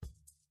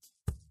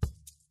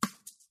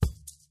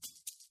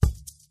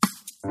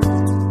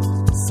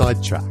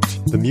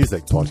Sidetracked, the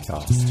music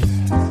podcast.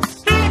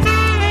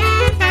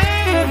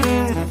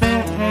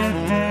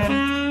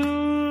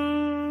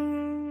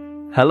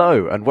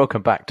 Hello and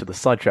welcome back to the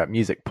Sidetracked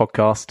Music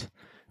Podcast.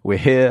 We're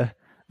here,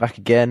 back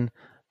again.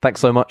 Thanks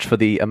so much for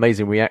the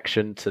amazing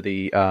reaction to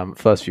the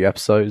first few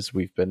episodes.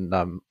 We've been,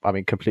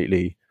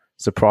 completely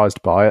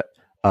surprised by it.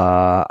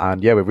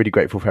 And yeah, we're really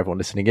grateful for everyone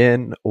listening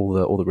in,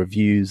 all the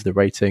reviews, the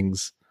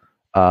ratings.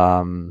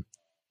 So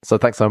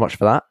thanks so much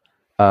for that.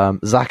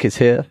 Zach is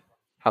here.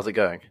 How's it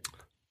going?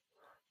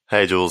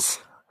 Hey Jules,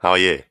 how are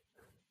you?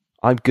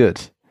 I'm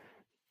good.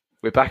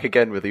 We're back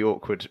again with the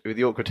awkward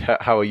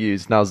how are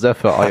yous. Now,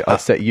 Zephyr, I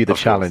set you the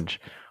challenge.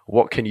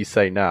 What can you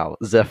say now?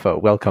 Zephyr,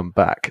 welcome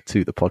back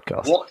to the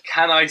podcast. What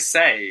can I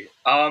say?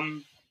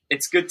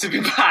 It's good to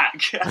be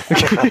back.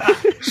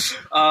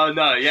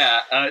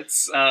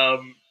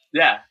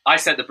 I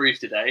set the brief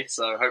today,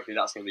 so hopefully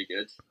that's going to be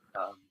good.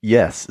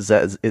 Yes,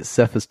 it's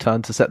Zephyr's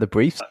turn to set the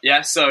brief.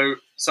 So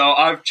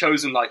I've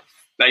chosen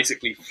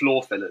basically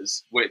floor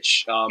fillers,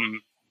 which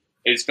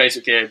is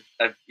basically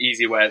an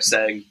easy way of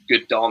saying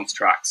good dance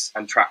tracks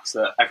and tracks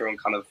that everyone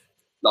kind of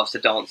loves to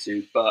dance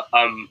to. But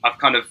I've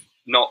kind of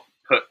not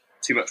put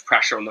too much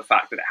pressure on the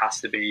fact that it has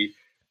to be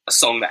a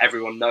song that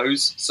everyone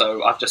knows.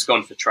 So I've just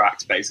gone for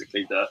tracks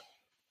basically that,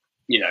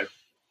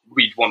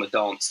 we'd want to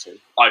dance to.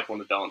 I'd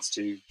want to dance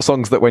to.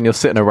 Songs that when you're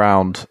sitting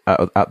around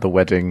at the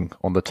wedding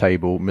on the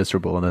table,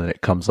 miserable, and then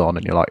it comes on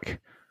and you're like,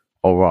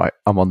 all right,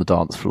 I'm on the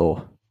dance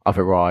floor. I've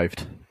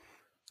arrived.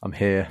 I'm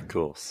here. Of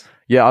course.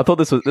 Yeah, I thought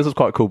this was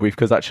quite a cool brief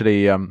because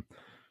actually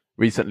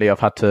recently I've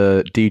had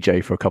to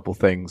DJ for a couple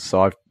things, so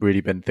I've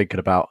really been thinking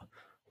about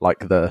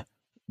the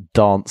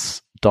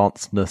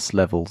dance-ness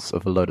levels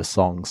of a load of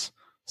songs.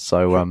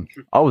 So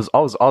I was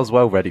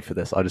well ready for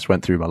this. I just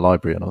went through my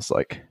library and I was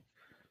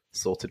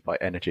sorted by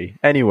energy.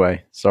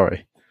 Anyway,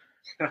 sorry.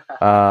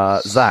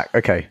 Zach,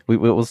 okay,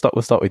 we'll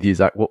start with you,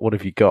 Zach. What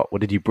have you got? What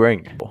did you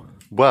bring?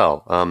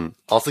 Well, I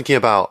was thinking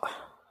about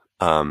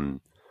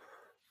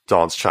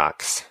dance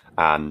tracks,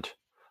 and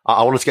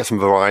I wanted to get some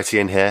variety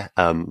in here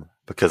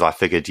because I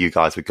figured you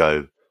guys would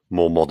go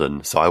more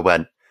modern. So I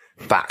went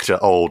back to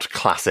old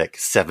classic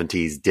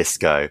 70s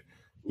disco,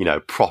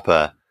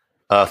 proper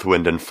Earth,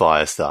 Wind and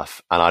Fire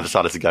stuff. And I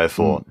decided to go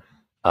for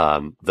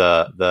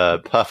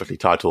the perfectly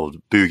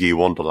titled Boogie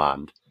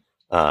Wonderland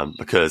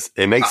because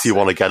it makes you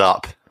want to get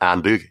up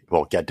and boogie.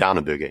 Well, get down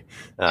and boogie.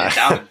 Get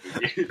down and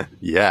boogie.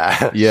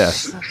 Yeah.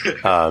 Yes.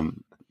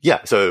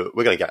 So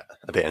we're going to get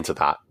a bit into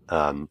that.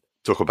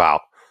 Talk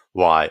about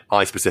why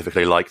I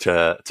specifically like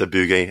to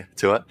boogie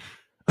to it.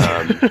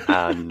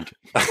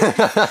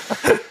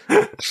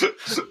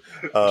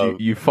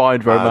 You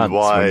find romance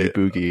when you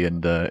boogie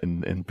in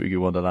Boogie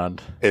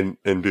Wonderland. In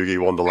Boogie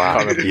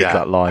Wonderland, yeah,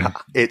 that line.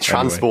 It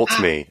transports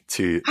me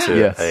to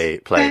yes. a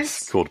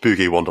place called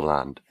Boogie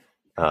Wonderland.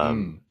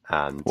 And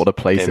what a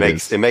place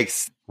it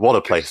makes what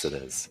a place it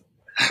is.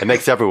 It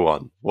makes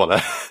everyone want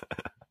to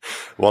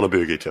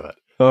boogie to it.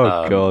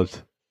 Oh God.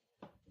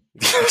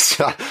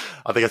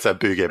 I think I said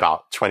boogie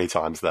about 20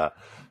 times there.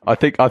 I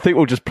think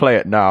we'll just play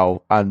it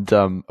now,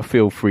 and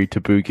feel free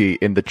to boogie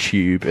in the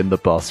tube, in the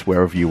bus,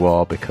 wherever you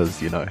are, because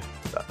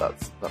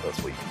that's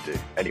what you can do.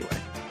 Anyway,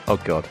 oh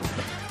God.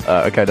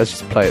 Okay, let's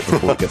just play it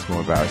before it gets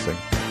more embarrassing.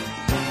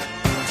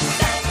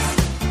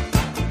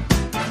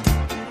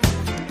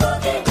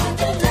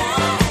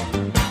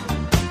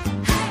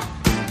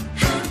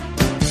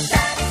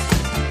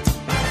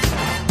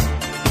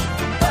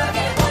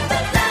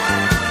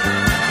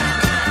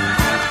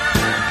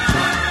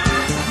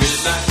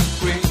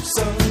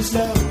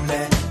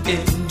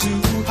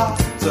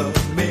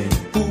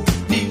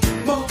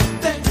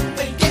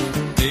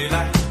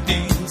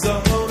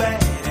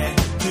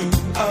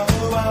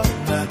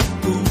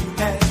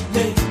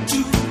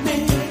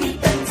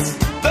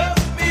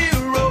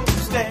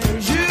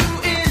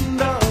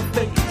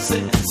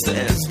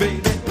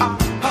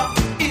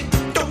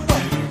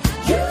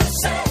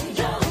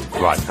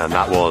 And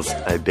that was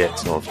a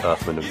bit of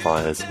Earth, Wind and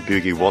Fire's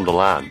Boogie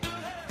Wonderland.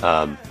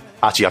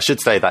 Actually, I should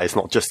say that it's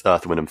not just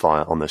Earth, Wind and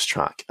Fire on this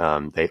track.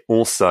 They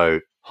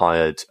also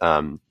hired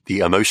The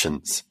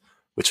Emotions,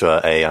 which were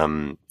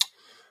a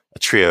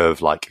trio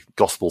of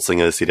gospel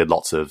singers who did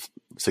lots of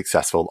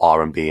successful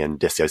R&B and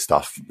disco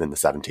stuff in the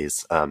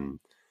 70s.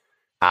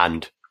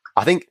 And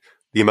I think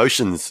The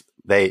Emotions,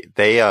 they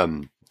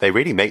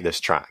really make this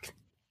track.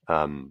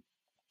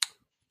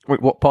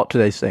 Wait, what part do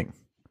they sing?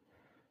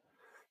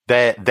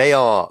 They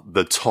are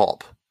the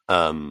top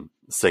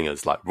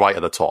singers, right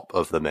at the top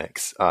of the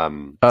mix.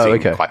 Singing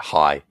quite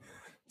high.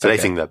 So they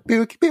sing the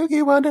Boogie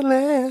Boogie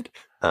Wonderland.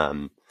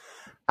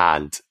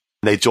 And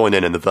they join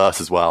in the verse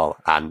as well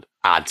and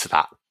add to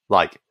that.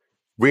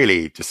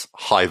 Really just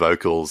high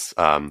vocals,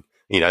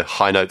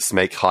 high notes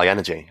make high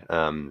energy.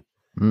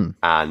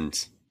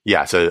 And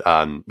yeah,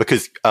 so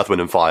because Earth,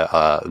 Wind and Fire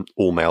are an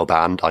all-male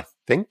band, I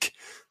think.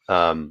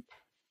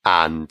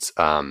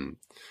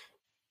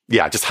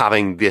 Just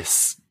having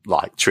this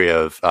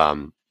trio of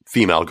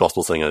female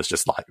gospel singers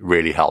just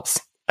really helps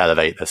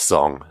elevate this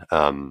song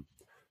and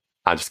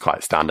just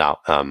quite stand out.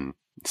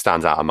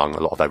 stands out among a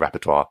lot of their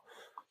repertoire.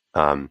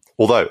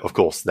 Although, of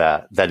course,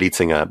 their lead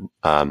singer,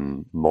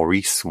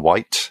 Maurice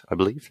White, I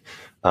believe,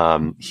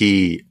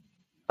 he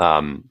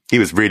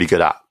was really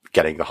good at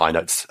getting the high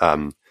notes.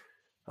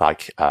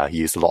 He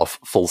used a lot of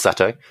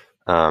falsetto.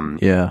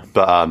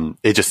 But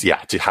it just,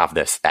 to have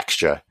this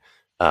extra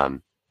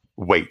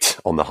weight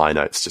on the high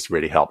notes just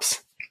really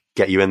helps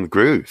get you in the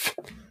groove.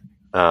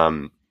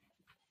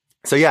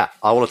 So yeah,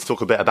 I wanted to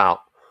talk a bit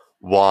about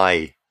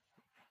why,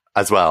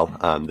 as well,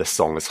 this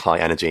song is high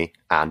energy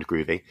and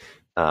groovy,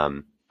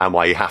 and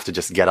why you have to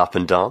just get up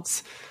and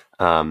dance,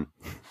 or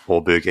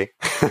boogie.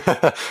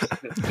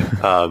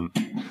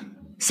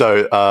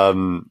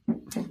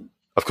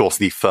 Of course,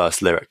 the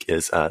first lyric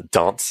is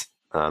dance.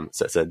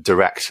 So it's a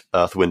direct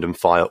Earth, Wind and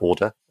Fire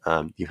order.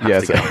 You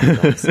have to get up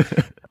and dance.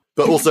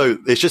 But also,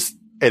 it's just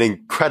an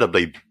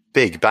incredibly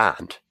big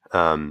band.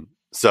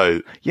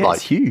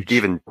 It's huge.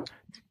 Even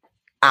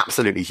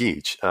absolutely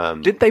huge.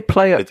 Did they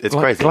play at it's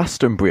crazy.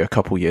 Glastonbury a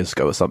couple years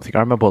ago or something? I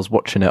remember I was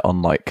watching it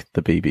on like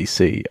the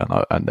BBC,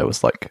 and there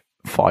was like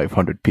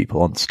 500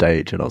 people on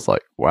stage, and I was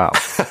like, wow,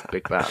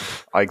 big band.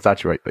 I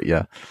exaggerate, but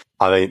yeah.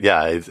 I mean,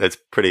 yeah, it's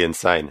pretty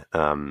insane.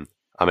 I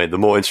mean, the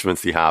more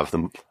instruments you have,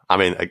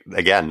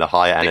 again, the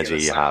higher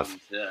energy you have.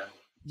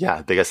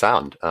 Yeah, bigger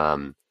sound.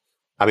 I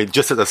mean,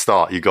 just at the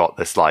start, you got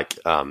this like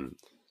the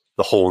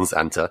horns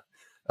enter.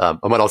 And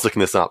when I was looking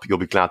this up, you'll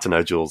be glad to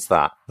know, Jules,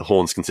 that the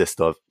horns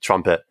consist of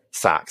trumpet,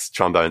 sax,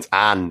 trombones,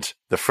 and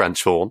the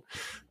French horn.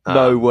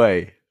 No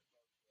way.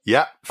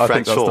 Yeah, I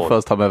think that's the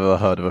first time I've ever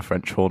heard of a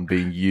French horn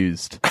being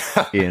used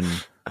in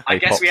I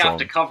guess pop we song. have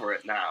to cover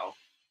it now.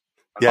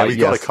 Yeah, we've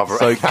got to cover it.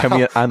 So can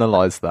we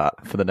analyse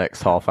that for the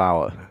next half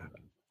hour?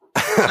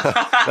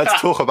 Let's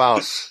talk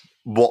about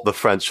what the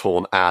French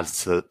horn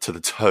adds to the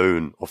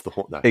tone of the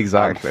horn. No.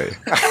 Exactly.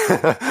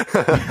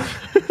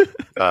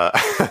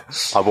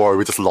 I worry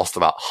we just lost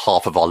about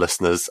half of our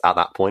listeners at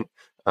that point.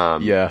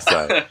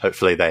 So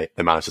hopefully they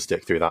manage to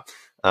stick through that.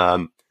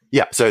 So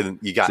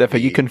you get. Zephyr,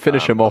 you can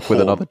finish them off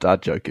with another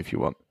dad joke if you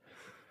want.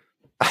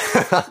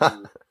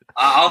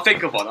 I'll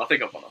think of one.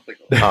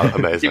 Oh,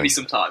 amazing. Give me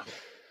some time.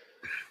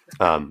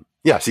 So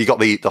you got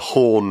the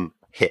horn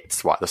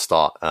hits right at the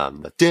start.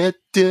 The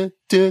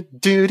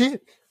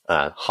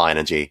high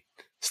energy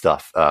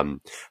stuff.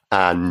 And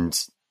then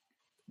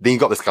you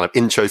got this kind of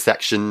intro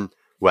section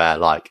where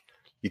like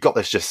you got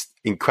this just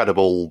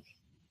incredible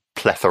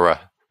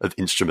plethora of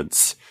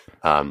instruments.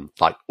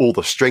 Like all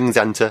the strings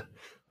enter.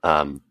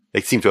 They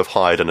seem to have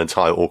hired an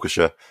entire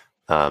orchestra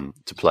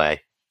to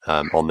play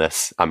on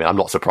this. I mean, I'm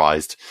not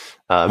surprised.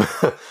 And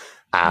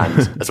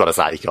as well as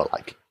that, you got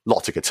like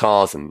lots of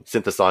guitars and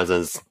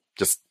synthesizers,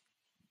 just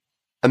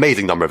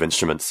amazing number of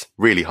instruments,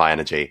 really high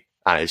energy.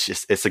 And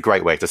it's a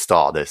great way to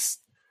start this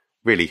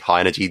really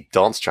high energy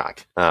dance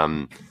track.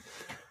 Also,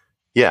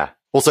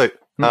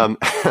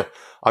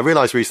 I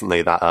realized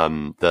recently that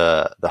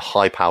the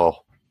high power,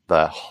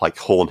 the like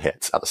horn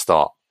hits at the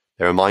start,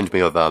 they remind me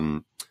of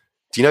do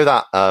you know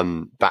that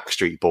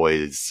Backstreet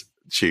Boys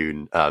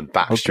tune,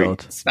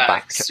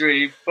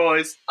 Backstreet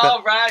Boys,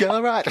 all right.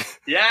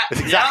 Yeah, it's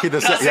exactly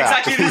the same.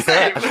 Exactly the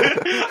same.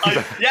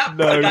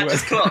 That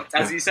just clocked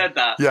as you said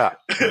that. Yeah.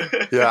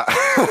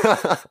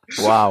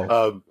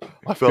 Wow.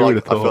 I feel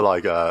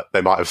like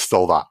they might have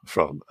stole that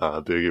from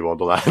Boogie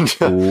Wonderland.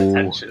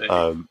 Potentially.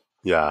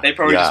 They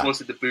probably yeah. just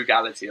wanted the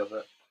boogality of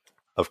it.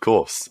 Of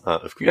course.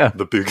 Yeah.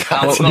 The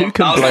boogality. Well, who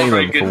can blame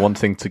them for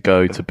wanting to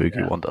go to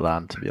Boogie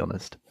Wonderland, to be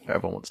honest?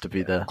 Everyone wants to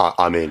be there.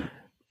 I mean,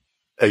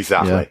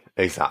 exactly.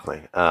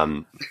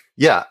 And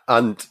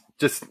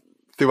just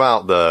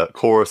throughout the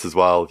chorus as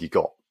well, you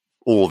got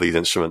all these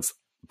instruments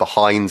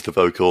behind the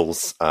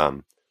vocals,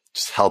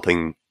 just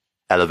helping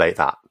elevate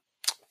that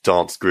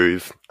dance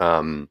groove.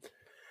 And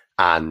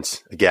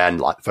again,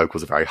 like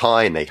vocals are very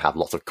high and they have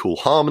lots of cool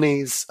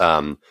harmonies,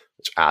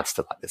 which adds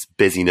to like this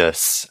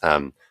busyness.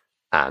 And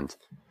then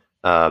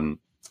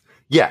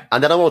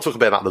I want to talk a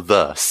bit about the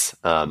verse,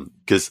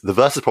 because the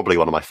verse is probably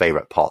one of my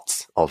favorite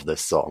parts of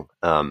this song.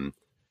 And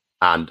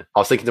I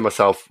was thinking to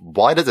myself,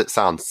 why does it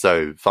sound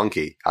so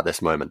funky at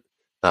this moment?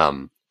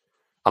 And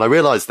I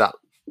realized that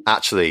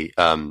actually,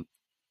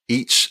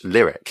 each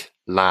lyric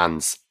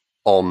lands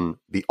on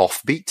the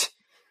offbeat.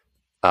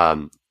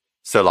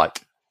 So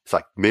like, it's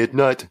like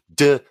midnight,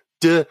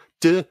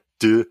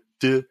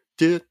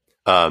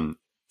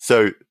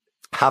 so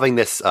having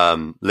this,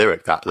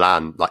 lyric that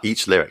like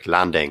each lyric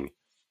landing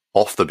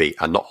off the beat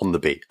and not on the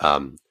beat,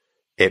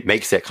 it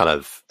makes it kind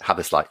of have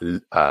this like,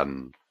 I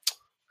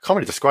can't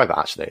really describe it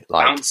actually.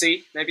 Like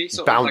bouncy, maybe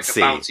sort bouncy, of like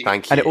a bouncy.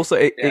 Thank you. And it also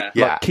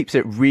like, keeps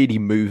it really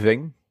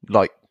moving.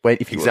 Like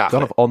if you're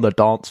kind of on the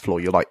dance floor,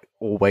 you're like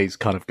always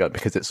kind of going,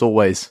 because it's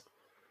always,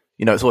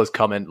 it's always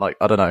coming. Like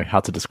I don't know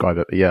how to describe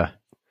it, but yeah.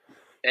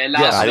 It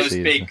allows those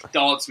big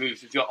dance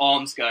moves with your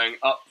arms going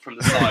up from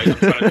the side. I'm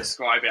trying to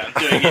describe it. I'm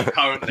doing it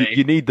currently.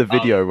 You need the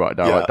video right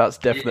now. Right? That's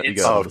definitely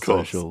going on the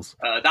socials.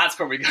 That's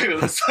probably going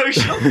on the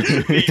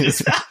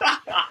socials.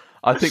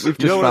 I think we've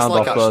just found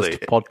our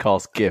first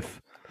podcast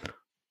GIF.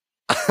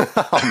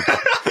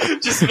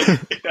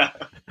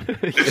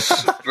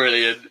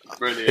 Brilliant.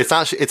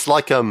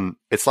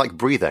 It's like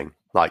breathing,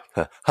 like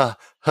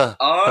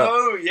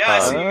oh yeah, I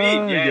see what you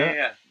mean.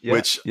 Yeah.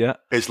 Which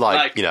is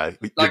like you're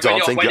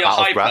dancing, when you're out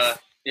hyper, of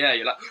breath. Yeah,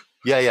 you're like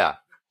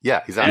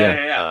yeah, exactly.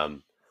 Yeah.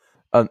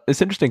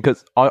 It's interesting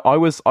because I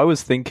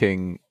was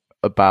thinking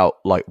about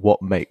like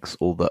what makes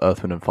all the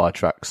Earth, Wind and Fire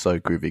tracks so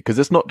groovy, because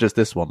it's not just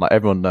this one. Like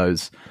everyone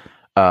knows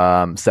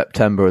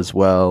September as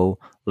well,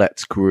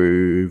 Let's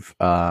Groove,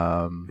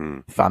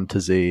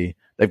 Fantasy.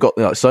 They've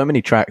got so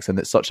many tracks, and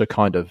it's such a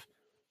kind of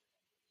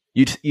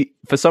you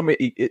for some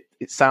reason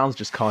it sounds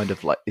just kind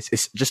of like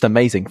it's just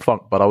amazing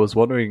funk. But I was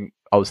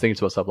thinking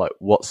to myself, like,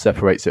 what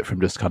separates it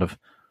from just kind of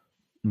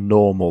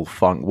normal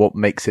funk? What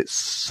makes it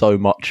so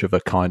much of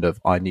a kind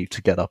of I need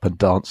to get up and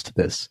dance to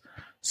this,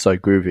 so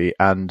groovy?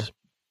 And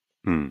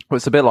well,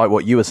 it's a bit like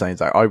what you were saying,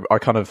 Zach. I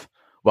kind of,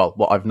 well,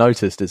 what I've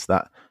noticed is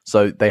that,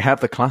 so they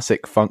have the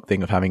classic funk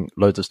thing of having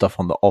loads of stuff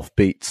on the off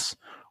beats,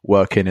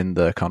 working in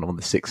the kind of on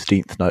the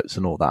 16th notes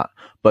and all that,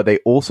 but they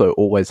also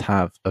always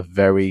have a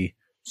very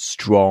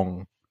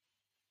strong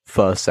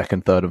first,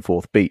 second, third and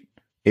fourth beat.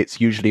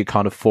 It's usually a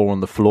kind of 4 on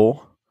the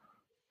floor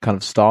kind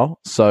of style.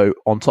 So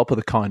on top of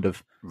the kind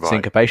of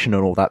syncopation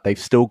and all that, they've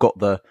still got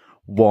the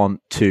 1,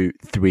 2,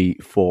 3,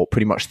 4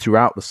 pretty much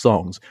throughout the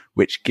songs,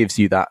 which gives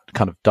you that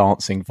kind of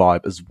dancing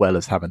vibe as well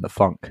as having the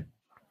funk.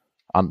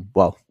 And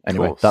well,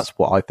 anyway, that's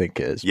what I think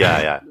it is.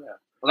 Yeah.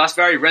 Well, that's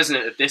very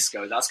resonant of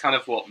disco. That's kind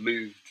of what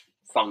moved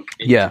funk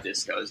into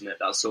disco, isn't it?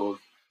 That sort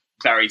of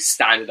very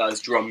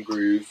standardized drum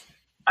groove,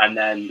 and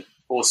then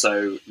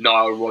also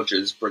Nile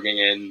Rodgers bringing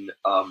in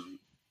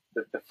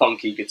the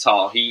funky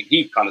guitar.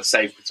 He kind of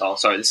saved guitar.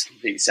 Sorry, this is a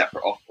completely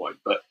separate off point,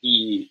 but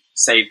he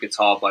saved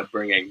guitar by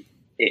bringing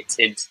it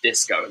into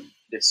disco and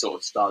this sort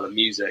of style of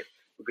music,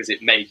 because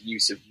it made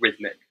use of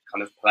rhythmic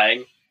kind of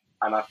playing.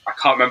 And I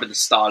can't remember the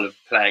style of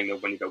playing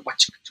of when you go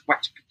watch,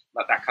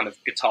 like that kind of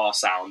guitar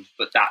sound,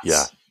 but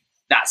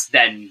that's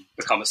then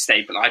become a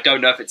staple. I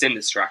don't know if it's in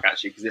this track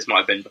actually, because this might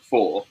have been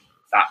before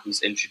that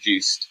was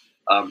introduced.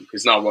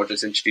 Because Nile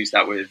Rodgers introduced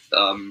that with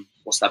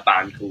what's that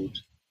band called?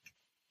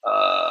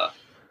 The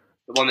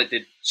one that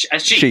did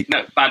Chic.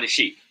 No, band is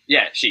Chic.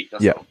 Yeah, Chic.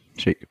 That's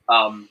Chic.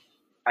 And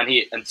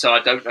so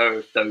I don't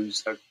know if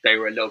they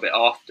were a little bit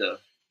after.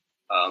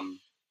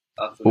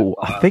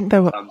 I think they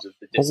were. In terms of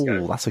the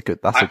disco. That's a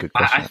good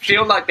question. I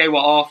feel like they were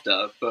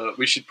after, but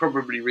we should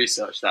probably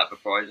research that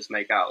before I just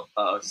make out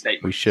a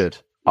statement. We should.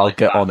 I'll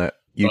get on it.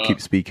 You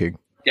keep speaking.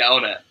 Get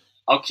on it.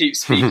 I'll keep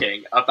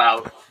speaking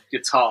about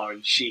guitar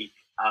and Chic.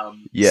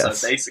 Yes.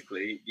 So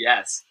basically,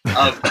 yes.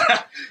 Nile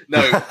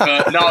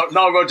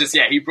Rodgers,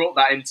 he brought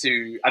that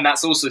into, and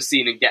that's also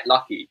seen in Get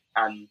Lucky,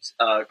 and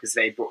because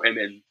they brought him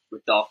in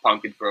with Daft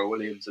Punk and Pharrell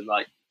Williams, and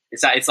like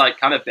it's like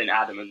kind of been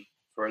adamant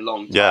for a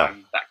long time. Yeah,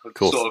 that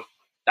sort of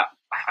that.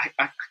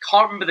 I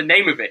can't remember the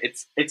name of it.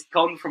 It's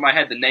gone from my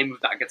head. The name of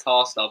that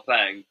guitar style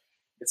playing.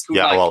 It's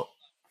called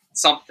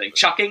something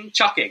chucking.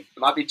 It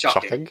might be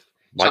chucking.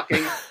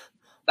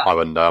 I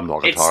wouldn't know. I'm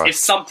not a guitarist. It's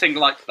something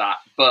like that,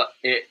 but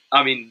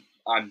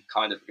I'm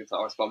kind of a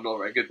guitarist, but I'm not a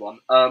very good one.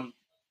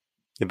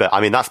 But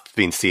I mean, that's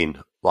been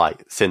seen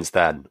like since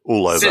then,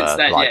 all over,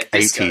 like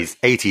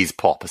 80s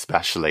pop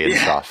especially and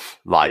stuff.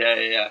 Like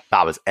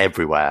that was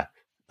everywhere.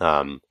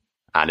 And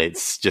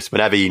it's just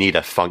whenever you need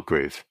a funk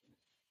groove,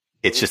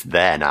 it's just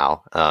there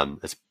now.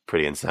 It's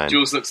pretty insane.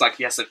 Jules looks like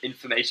he has some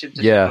information.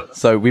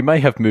 So we may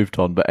have moved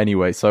on, but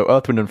anyway. So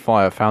Earth, Wind and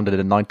Fire founded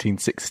in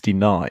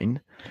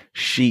 1969,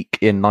 Chic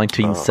in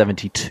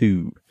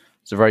 1972.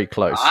 So very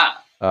close.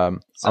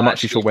 I'm not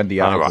actually sure when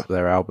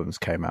their albums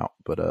came out,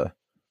 but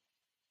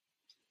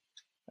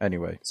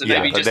anyway. So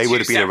maybe but they would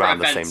have been around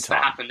the same time.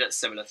 That happened at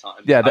similar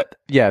times. They're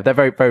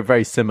very, very,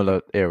 very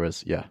similar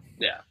eras. Yeah.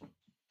 Yeah.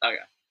 Okay.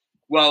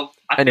 Well,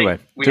 I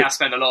think we have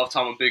spent a lot of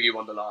time on Boogie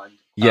Wonderland.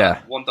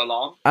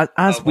 Wonderland.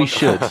 As we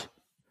should.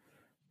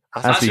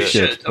 As we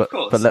should, of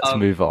course. But let's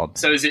move on.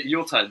 So is it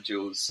your turn,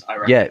 Jules? I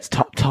reckon. Yeah, it's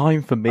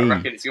time for me. I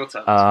reckon it's your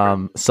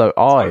turn. So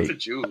I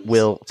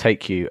will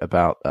take you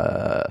about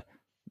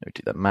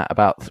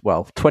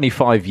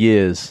 25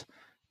 years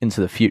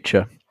into the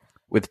future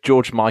with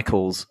George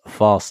Michael's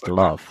Fast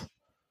Love.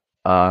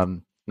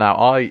 Now,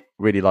 I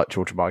really like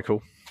George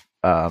Michael.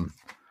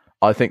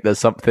 I think there's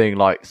something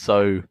like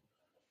so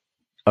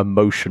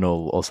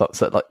emotional or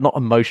something, like not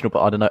emotional,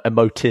 but I don't know,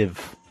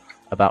 emotive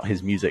about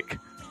his music.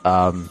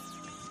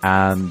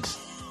 And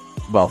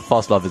well,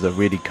 Fast Love is a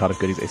really kind of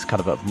good, it's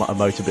kind of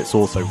emotive, but it's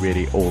also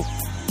really all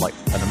like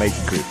an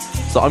amazing group.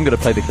 So I'm going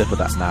to play the clip of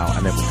that now,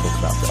 and then we'll talk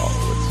about it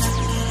afterwards.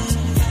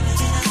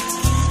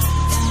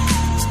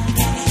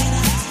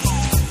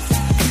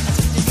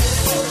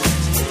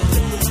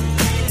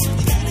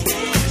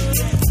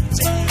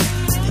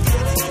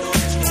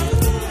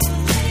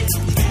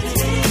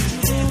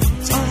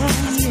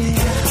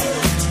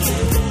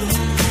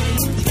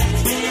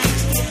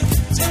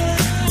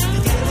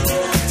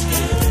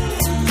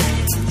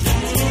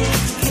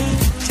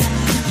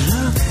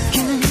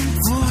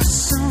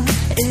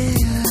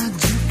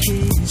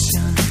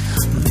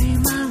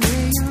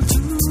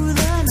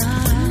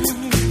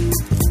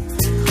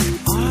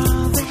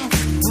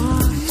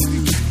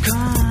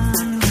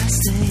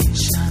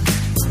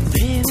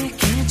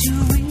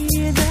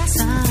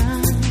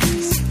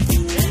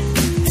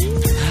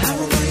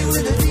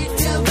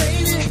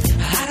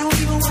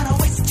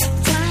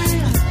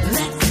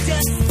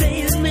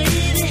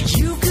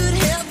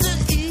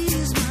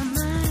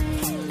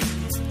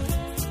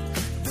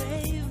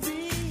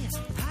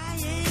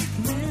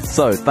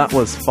 So that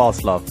was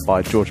Fast Love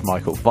by George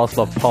Michael. Fast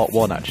Love Part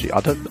 1, actually.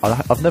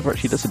 I've never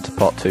actually listened to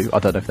Part 2. I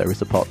don't know if there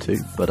is a Part 2,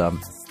 but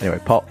anyway,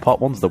 Part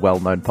 1's the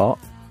well-known part.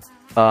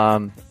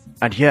 And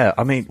yeah,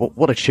 I mean,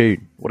 what a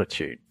tune. What a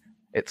tune.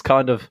 It's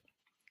kind of...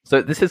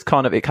 So this is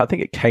kind of... I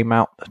think it came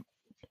out...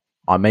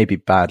 I may be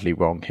badly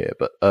wrong here,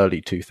 but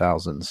early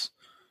 2000s.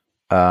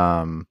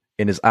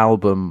 In his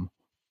album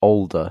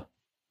Older,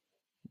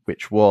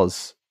 which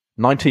was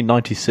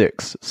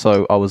 1996.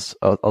 So I was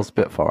a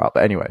bit far out.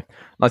 But anyway,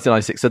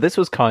 1996. So this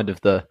was kind of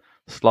the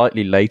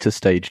slightly later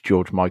stage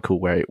George Michael,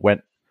 where it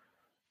went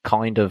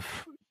kind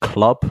of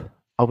club.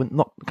 I wouldn't,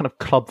 not kind of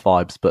club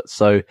vibes, but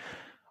so...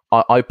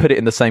 I put it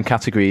in the same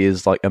category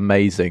as like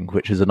Amazing,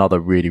 which is another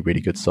really,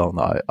 really good song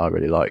that I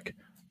really like.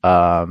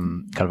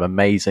 Kind of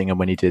Amazing, and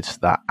when he did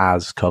that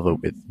As cover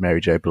with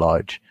Mary J.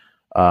 Blige.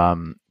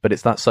 But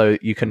it's that, so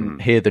you can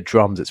hear the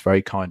drums, it's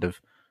very kind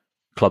of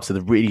club, so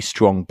the really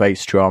strong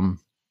bass drum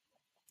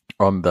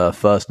on the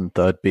first and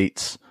third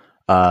beats,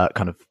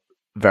 kind of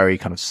very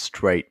kind of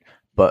straight,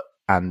 but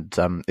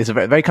it's a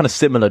very, very kind of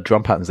similar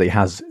drum patterns that he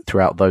has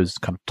throughout those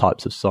kind of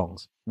types of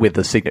songs, with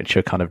the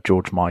signature kind of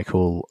George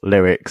Michael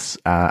lyrics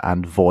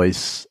and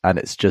voice. And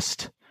it's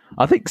just,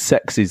 I think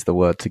sexy is the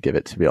word to give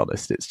it, to be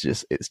honest.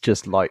 It's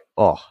just like,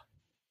 oh,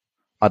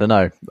 I don't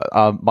know.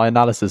 My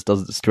analysis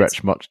doesn't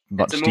stretch much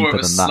deeper than that. It's more of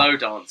a slow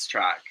dance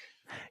track.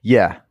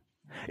 Yeah.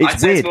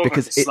 It's weird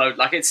because it's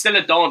still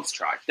a dance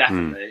track,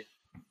 definitely.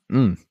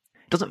 It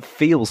doesn't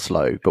feel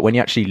slow, but when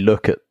you actually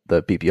look at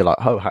the BPM, you're like,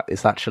 oh,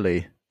 it's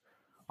actually,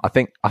 I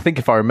think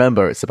if I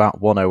remember, it's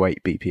about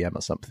 108 BPM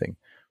or something,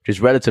 which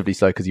is relatively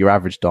slow because your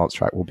average dance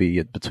track will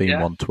be between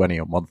 120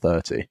 and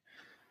 130.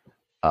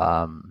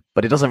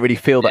 But it doesn't really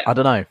feel that. I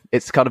don't know.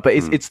 It's kind of, but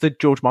it's the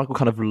George Michael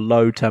kind of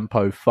low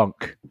tempo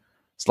funk.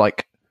 It's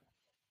like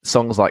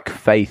songs like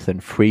Faith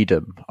and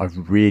Freedom are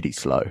really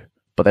slow,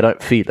 but they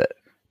don't feel it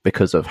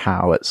because of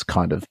how it's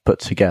kind of put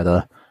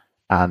together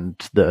and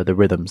the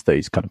rhythms that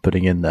he's kind of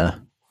putting in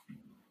there.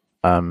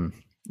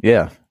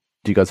 Yeah.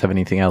 Do you guys have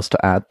anything else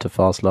to add to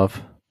Fast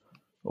Love,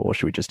 or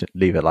should we just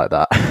leave it like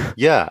that?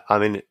 Yeah, I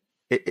mean,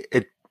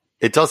 it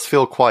does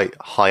feel quite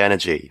high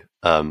energy,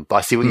 but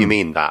I see what you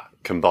mean, that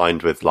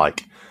combined with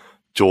like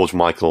George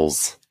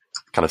Michael's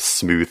kind of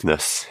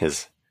smoothness,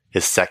 his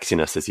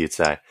sexiness, as you'd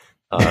say,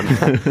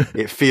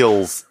 it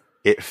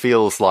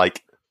feels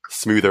like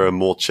smoother and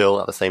more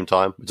chill at the same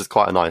time, which is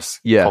quite a nice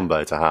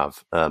combo to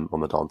have on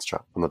the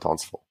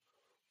dance floor.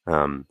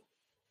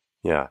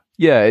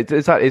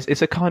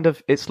 It's a kind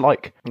of, it's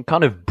like a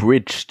kind of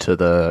bridge to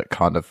the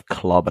kind of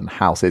club and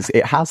house.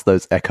 It has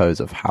those echoes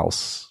of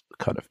house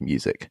kind of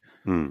music,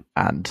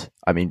 and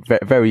I mean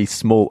very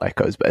small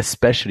echoes, but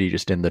especially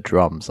just in the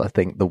drums. I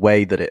think the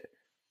way that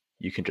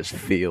you can just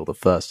feel the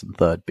first and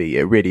third beat.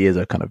 It really is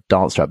a kind of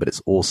dance track, but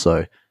it's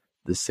also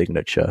the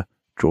signature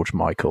George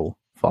Michael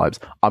vibes.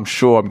 I'm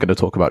sure I'm going to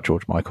talk about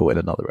George Michael in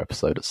another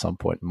episode at some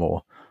point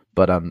more,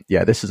 but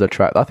this is a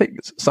track that I think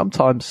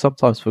sometimes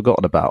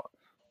forgotten about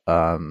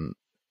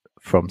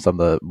from some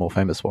of the more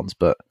famous ones,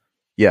 but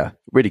yeah,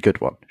 really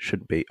good one,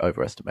 shouldn't be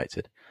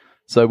overestimated.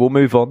 So we'll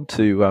move on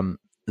to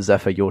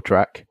Zephyr, your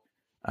track.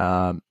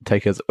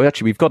 Take us.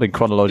 Actually, we've got in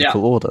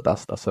chronological order.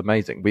 That's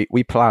amazing.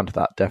 We planned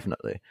that,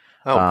 definitely.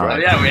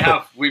 Great. Yeah, we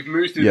have. We've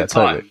moved through the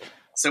time. Totally.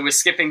 So we're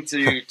skipping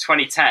to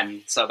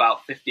 2010, so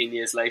about 15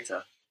 years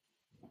later.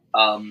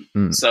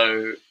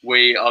 So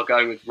we are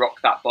going with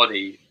Rock That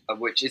Body,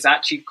 which is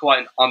actually quite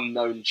an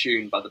unknown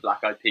tune by the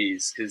Black Eyed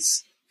Peas,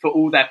 because for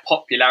all their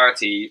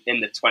popularity in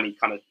the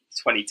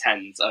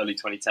 2010s, early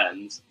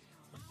 2010s,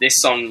 this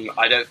song,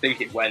 I don't think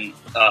it was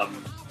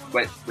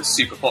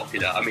super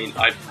popular. I mean,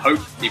 I hope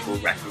people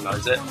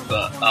recognize it,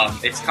 but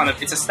it's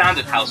a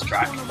standard house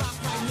track.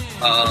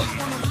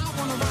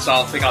 So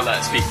I think I'll let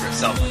it speak for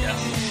itself, I guess.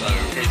 So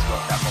here's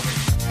Rock That Body.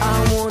 I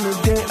wanna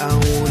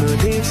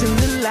dance in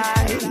the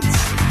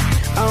lights.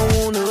 I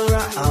wanna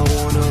rock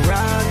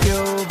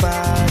your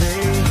body.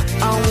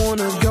 I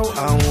wanna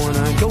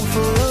go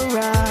for a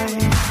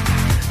ride.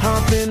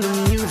 Hop in the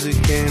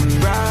music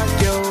and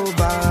rock your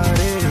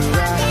body,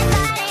 right?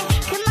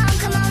 Come on,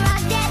 rock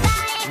that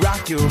body.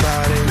 Rock your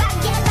body. Rock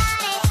your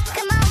body.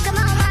 Come on, rock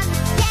that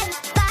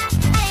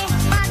body.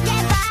 Rock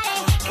that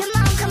body. Come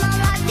on, rock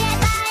that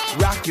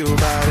body. Rock your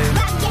body.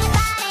 Rock your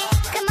body.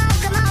 Come on,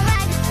 rock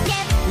that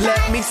body.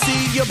 Let me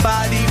see your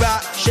body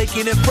rock,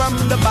 shaking it from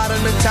the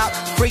bottom to top.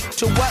 Freak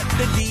to what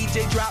the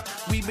DJ drop.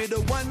 We be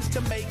the ones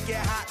to make it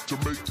hot.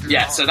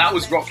 Yeah, so that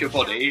was Rock Your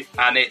Body,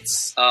 and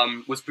it's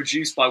was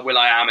produced by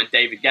Will.i.am and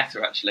David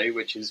Guetta, actually,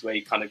 which is where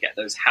you kind of get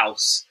those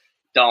house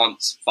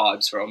dance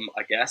vibes from,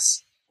 I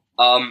guess.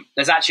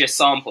 There's actually a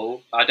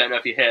sample. I don't know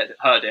if you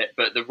heard it,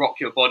 but the Rock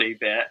Your Body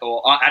bit,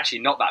 or actually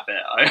not that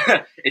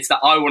bit, it's the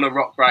I Wanna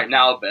Rock Right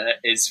Now bit,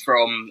 is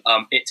from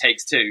It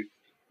Takes Two,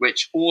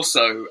 which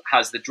also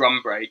has the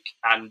drum break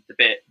and the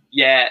bit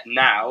Yeah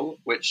Now,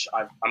 which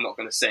I'm not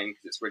going to sing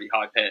because it's really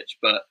high pitch,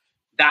 but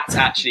that's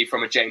actually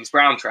from a James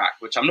Brown track,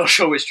 which I'm not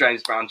sure which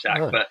James Brown track,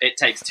 but It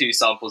Takes Two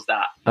samples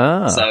that.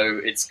 So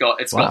it's got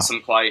some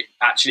some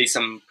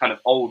kind of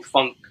old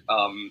funk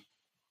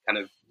kind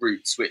of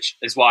roots, which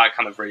is why I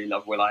kind of really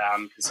love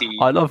will.i.am, because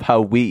I love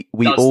how we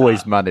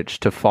always manage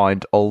to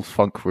find old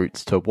funk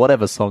roots to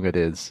whatever song it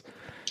is,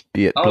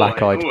 be it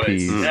Black Eyed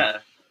Peas. Yeah.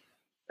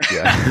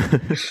 Yeah.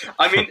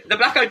 I mean, the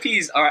Black Eyed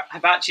Peas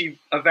have actually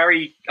a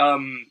very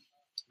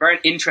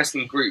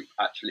interesting group,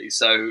 actually.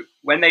 So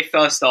when they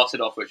first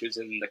started off, which was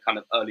in the kind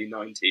of early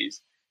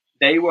 90s,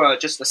 they were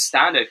just a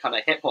standard kind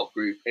of hip-hop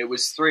group. It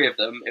was three of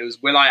them. It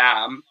was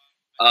will.i.am,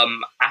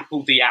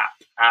 Apple the App,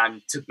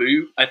 and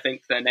Taboo, I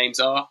think their names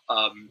are.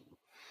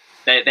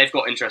 They've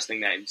got interesting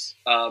names.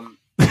 And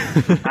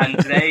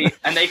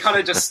they kind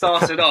of just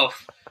started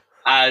off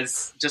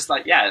as just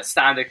like, a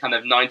standard kind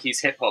of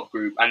 90s hip-hop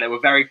group, and they were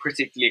very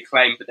critically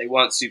acclaimed, but they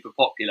weren't super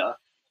popular.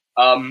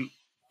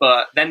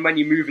 But then when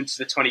you move into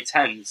the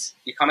 2010s,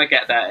 you kind of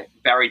get that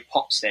very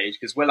pop stage,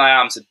 because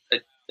will.i.am's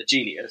a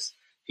genius.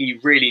 He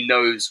really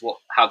knows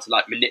how to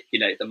like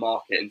manipulate the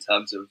market in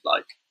terms of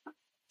like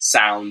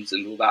sounds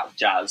and all that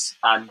jazz.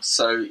 And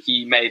so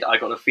he made I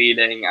Got a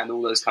Feeling and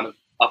all those kind of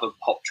other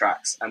pop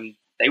tracks, and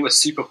they were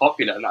super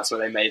popular, and that's where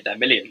they made their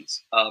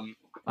millions.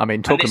 I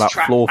mean, talking about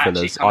floor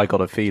fillers, I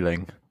Got a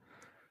Feeling.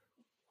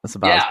 That's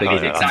about as big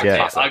as it can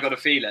get. I Got a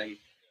Feeling.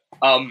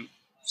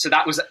 So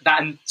that was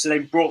that, and so they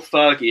brought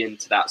Fergie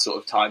into that sort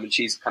of time, and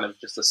she's kind of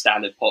just a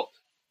standard pop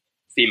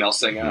female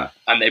singer,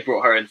 and they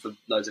brought her in for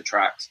loads of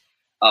tracks.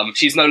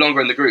 She's no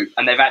longer in the group,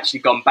 and they've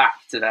actually gone back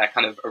to their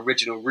kind of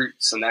original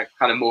roots, and they're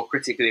kind of more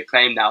critically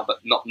acclaimed now, but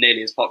not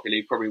nearly as popular.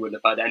 You probably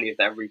wouldn't have heard any of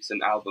their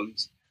recent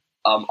albums.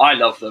 I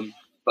love them,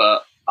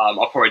 but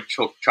I'll probably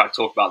try to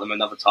talk about them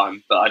another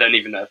time. But I don't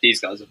even know if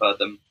these guys have heard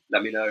them.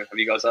 Let me know. Have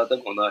you guys heard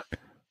them or no?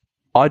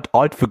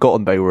 I'd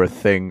forgotten they were a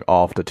thing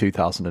after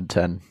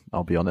 2010.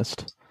 I'll be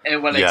honest.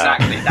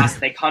 Exactly.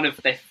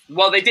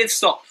 They did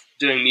stop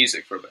doing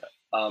music for a bit,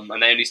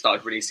 and they only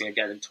started releasing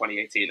again in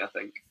 2018, I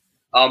think.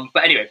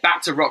 But anyway,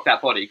 back to Rock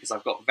That Body, because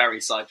I've got very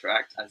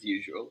sidetracked as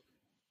usual.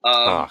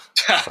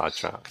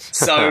 Sidetracked.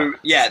 So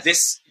yeah,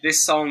 this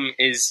song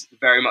is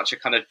very much a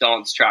kind of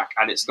dance track,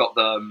 and it's got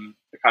the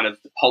kind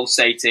of the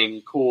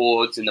pulsating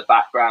chords in the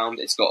background.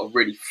 It's got a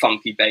really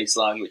funky bass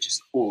line, which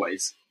is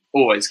always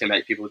can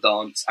make people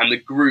dance. And the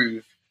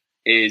groove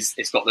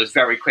it's got those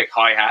very quick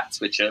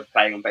hi-hats, which are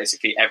playing on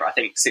basically I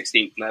think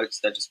 16th notes.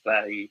 They're just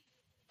playing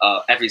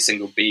every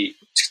single beat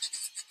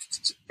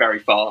very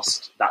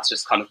fast. That's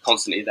just kind of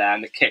constantly there,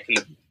 and the kick and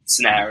the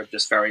snare are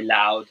just very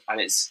loud, and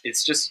it's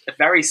just a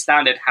very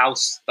standard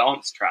house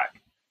dance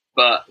track,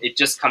 but it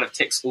just kind of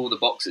ticks all the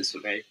boxes for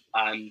me,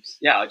 and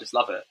yeah, I just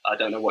love it. I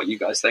don't know what you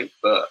guys think,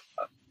 but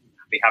I'd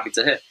be happy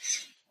to hear.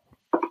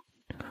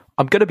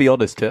 I'm going to be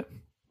honest here.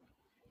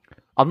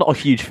 I'm not a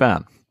huge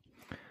fan,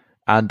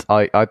 and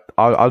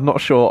I'm not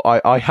sure.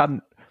 I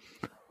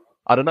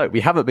don't know.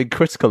 We haven't been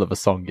critical of a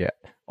song yet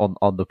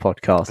on the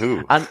podcast.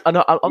 Ooh. And I'm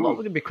not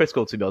going to be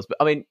critical, to be honest, but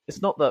I mean,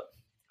 it's not that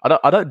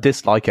I don't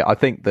dislike it. I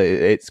think that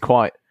it's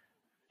quite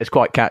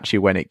catchy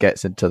when it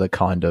gets into the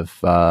kind of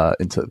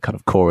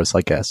chorus,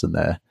 I guess, and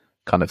they're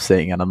kind of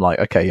singing, and I'm like,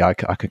 okay, yeah,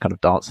 I can kind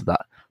of dance to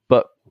that,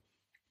 but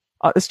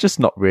it's just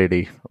not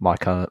really my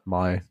kind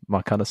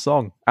of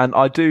song. And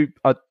I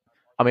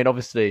mean,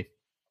 obviously,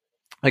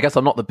 I guess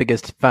I'm not the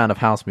biggest fan of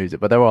house music,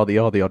 but there are the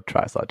odd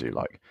tracks I do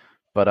like.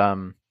 But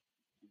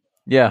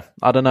yeah,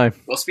 I don't know.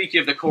 Well,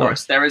 speaking of the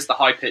chorus, there is the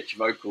high pitch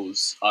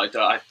vocals. I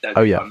don't think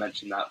I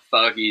mentioned that.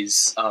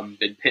 Fergie's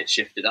been pitch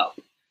shifted up,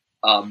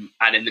 and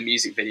in the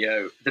music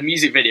video, to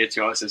be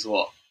honest, is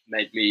what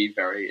made me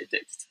very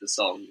addicted to the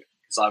song,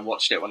 because I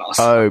watched it when I was.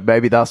 Oh,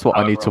 maybe that's what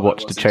I need to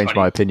watch to change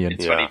my opinion. In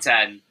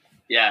 2010,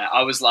 yeah,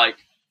 I was like,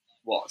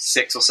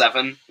 6 or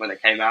 7 when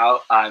it came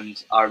out,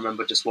 and I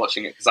remember just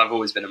watching it because I've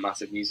always been a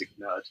massive music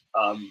nerd.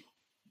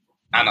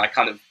 And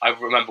I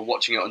remember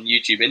watching it on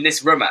YouTube in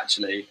this room,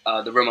 actually,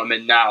 the room I'm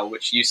in now,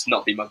 which used to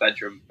not be my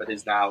bedroom, but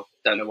is now.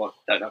 Don't know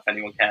if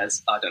anyone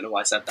cares. I don't know why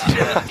I said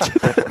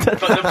that.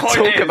 But the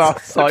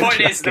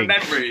point is the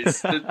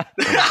memories.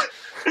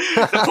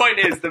 The point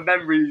is the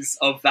memories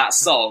of that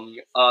song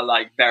are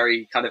like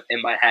very kind of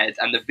in my head,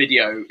 and the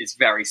video is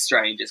very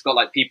strange. It's got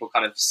like people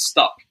kind of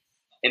stuck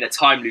in a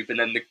time loop, and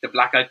then the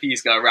Black Eyed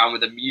Peas go around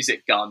with a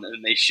music gun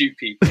and they shoot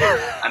people,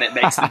 and it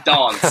makes them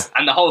dance.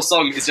 And the whole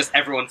song is just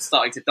everyone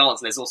starting to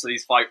dance, and there's also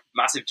these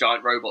massive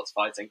giant robots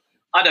fighting.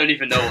 I don't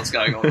even know what's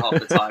going on half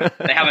the time.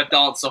 They have a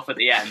dance off at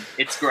the end.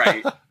 It's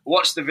great.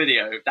 Watch the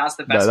video. That's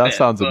the best. No, that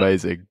sounds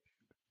amazing.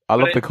 I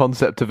love the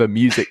concept of a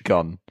music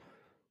gun.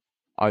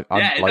 I'm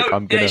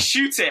gonna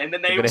shoot it, and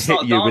then I'm gonna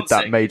hit you with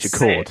that major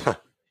chord.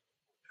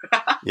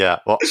 Yeah,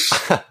 well,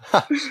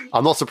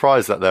 I'm not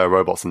surprised that there are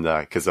robots in there,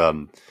 because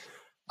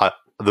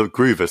the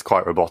groove is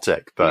quite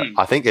robotic, but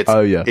I think it's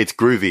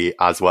groovy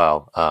as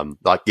well.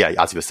 As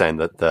you were saying,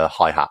 the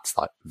hi-hats,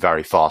 like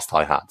very fast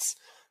hi-hats.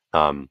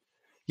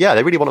 Yeah,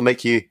 they really want to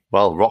make you,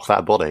 rock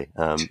that body.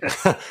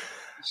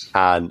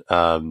 And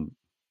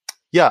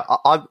yeah,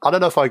 I don't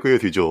know if I agree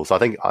with you, Jules. I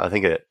think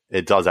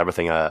it does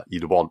everything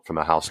you'd want from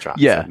a house track.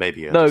 Yeah, so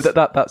maybe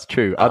that's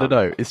true. I don't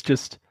know. It's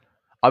just,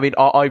 I mean,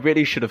 I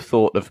really should have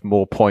thought of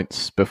more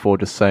points before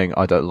just saying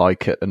I don't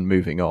like it and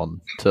moving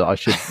on. I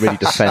should really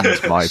defend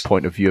my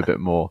point of view a bit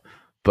more.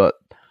 But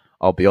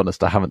I'll be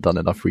honest, I haven't done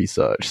enough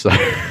research, so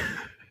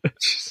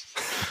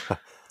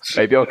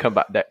maybe I'll come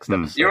back next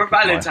episode. You're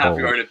valid to have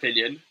your own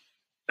opinion.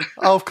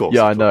 Oh, of course.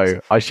 Yeah, I know.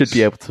 I should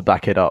be able to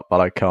back it up, but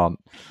I can't.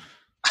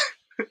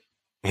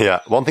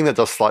 Yeah, one thing that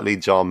does slightly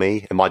jar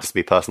me, it might just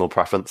be personal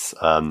preference,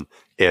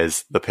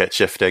 is the pitch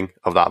shifting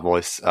of that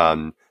voice.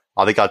 I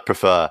think I'd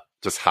prefer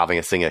just having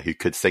a singer who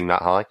could sing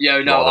that high. Yeah,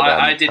 no,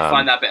 I did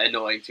find that a bit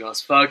annoying, to be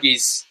honest.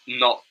 Fergie's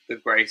not the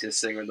greatest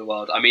singer in the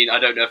world. I mean, I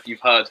don't know if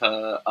you've heard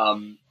her,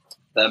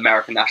 the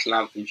American National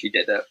Anthem she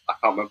did at, I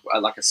can't remember,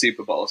 like a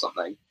Super Bowl or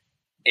something.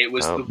 It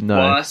was the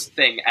worst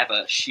thing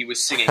ever. She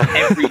was singing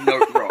every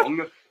note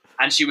wrong,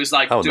 and she was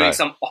like doing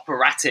some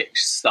operatic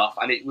stuff,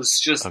 and it was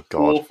just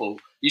awful.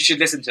 You should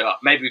listen to it.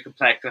 Maybe we could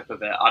play a clip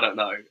of it. I don't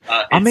know.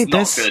 It's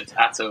not good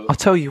at all. I'll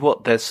tell you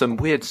what, there's some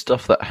weird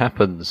stuff that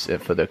happens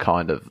for the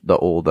kind of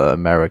all the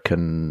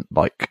American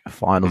like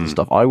finals and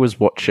stuff. I was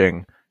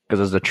watching, because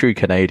as a true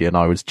Canadian,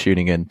 I was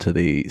tuning into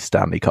the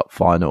Stanley Cup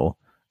final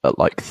at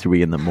like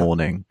 3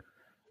 a.m.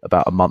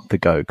 about a month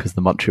ago, because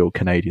the Montreal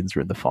Canadiens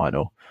were in the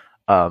final.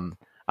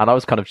 And I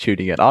was kind of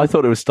tuning in. I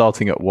thought it was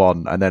starting at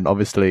 1, and then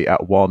obviously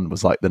at 1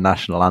 was like the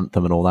national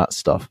anthem and all that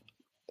stuff.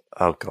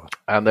 Oh, God.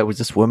 And there was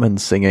this woman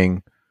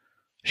singing.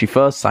 She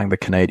first sang the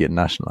Canadian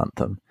national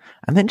anthem,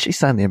 and then she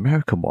sang the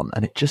American one.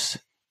 And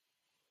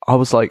I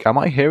was like, am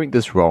I hearing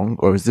this wrong?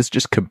 Or is this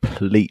just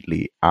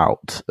completely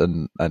out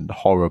and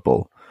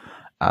horrible?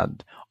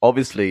 And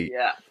obviously,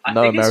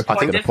 no American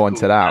could have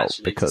pointed out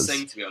because. To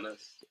sing, to be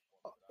honest.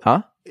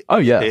 Huh? Oh,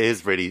 yeah. It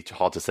is really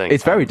hard to sing.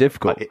 It's very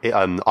difficult.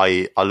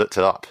 I looked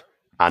it up.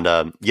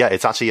 And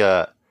it's actually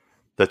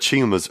the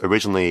tune was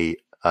originally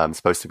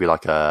supposed to be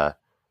like a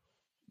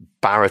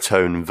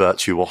baritone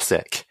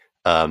virtuosic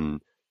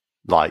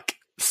like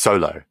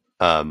solo,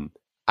 and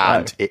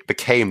it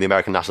became the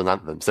American national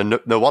anthem. So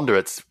no wonder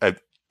it's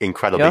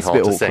incredibly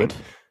hard to sing.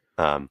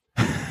 And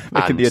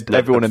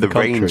everyone in the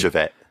country. Range of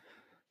it,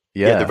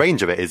 the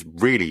range of it is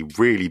really,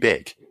 really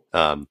big.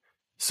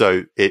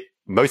 So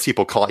most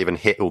people can't even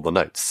hit all the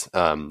notes.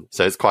 So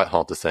it's quite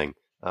hard to sing.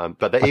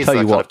 But there is a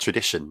kind of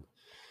tradition.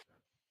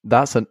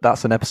 That's an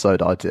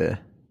episode idea.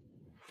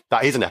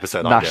 That is an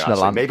episode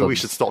idea. Maybe we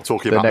should stop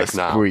talking about this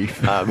now. I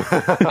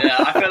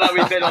feel like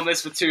we've been on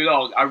this for too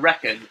long. I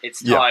reckon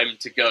it's time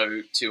to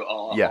go to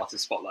our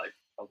artist spotlight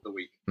of the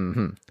week.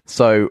 Mm-hmm.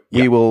 So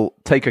we will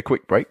take a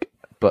quick break,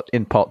 but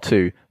in part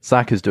 2,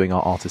 Zach is doing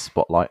our artist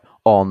spotlight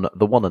on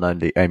the one and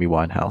only Amy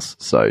Winehouse.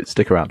 So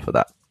stick around for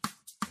that.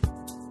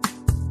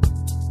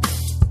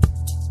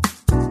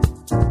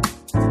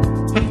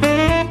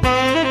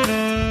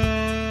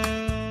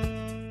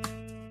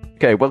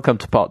 Okay, welcome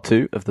to part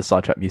 2 of the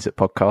Sidetrack Music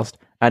Podcast,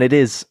 and it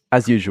is,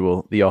 as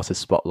usual, the artist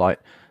spotlight.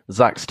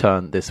 Zach's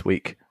turn this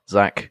week.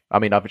 Zach, I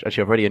mean, I've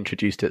already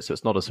introduced it, so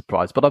it's not a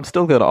surprise, but I'm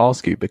still going to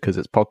ask you because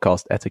it's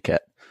podcast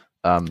etiquette.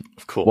 Of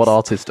course. What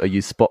artist are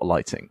you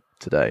spotlighting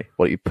today?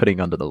 What are you putting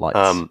under the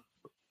lights?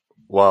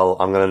 Well,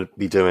 I'm going to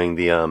be doing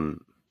the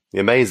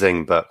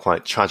amazing but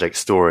quite tragic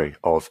story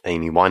of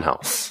Amy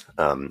Winehouse.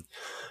 Going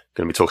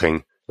to be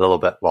talking a little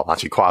bit, well,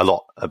 actually quite a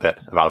lot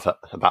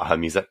about her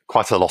music,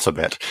 quite a lot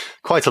about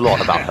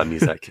her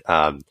music.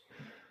 Talking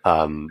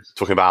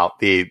about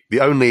the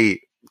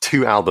only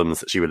 2 albums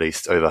that she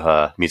released over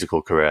her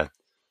musical career.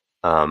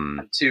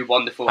 And 2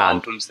 wonderful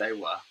albums they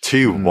were.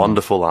 2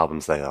 wonderful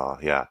albums they are,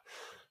 yeah.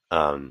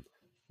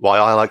 Why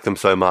I like them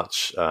so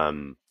much,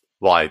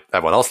 why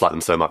everyone else liked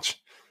them so much.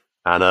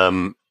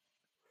 And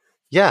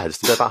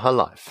just a bit about her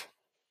life.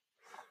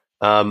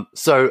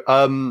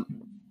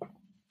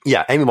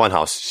 Amy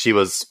Winehouse, she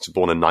was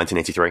born in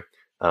 1983.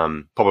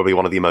 Probably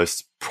one of the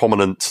most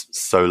prominent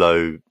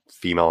solo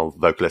female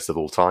vocalists of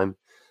all time.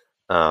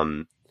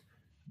 I'm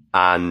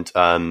just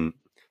going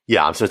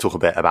to talk a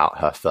bit about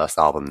her first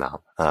album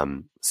now.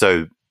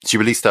 So she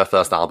released her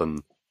first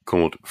album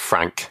called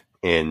Frank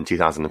in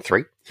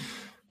 2003.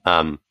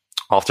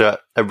 After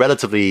a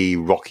relatively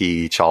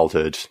rocky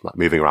childhood, like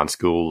moving around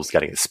schools,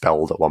 getting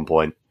expelled at one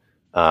point.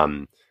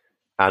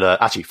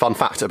 Actually, fun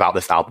fact about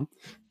this album.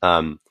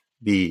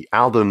 The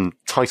album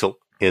title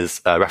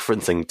is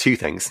referencing 2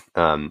 things.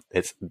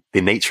 It's the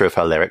nature of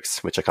her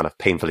lyrics, which are kind of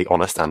painfully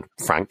honest and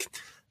frank,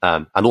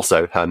 and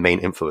also her main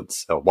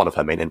influence, or one of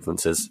her main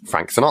influences,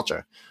 Frank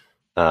Sinatra,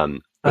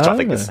 which I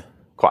think is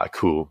quite a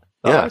cool,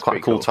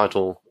 cool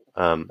title.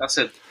 That's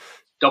a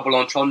double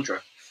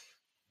entendre.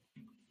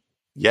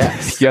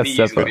 Yes, yes,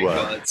 separate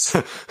words.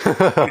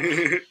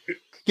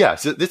 Yeah,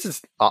 so this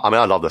is. I mean,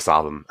 I love this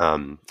album.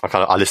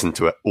 I listened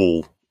to it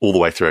all the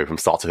way through from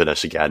start to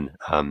finish again.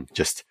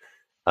 Just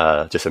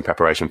in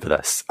preparation for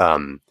this.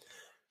 And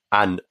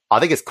I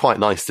think it's quite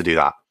nice to do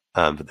that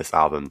for this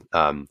album.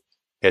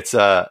 There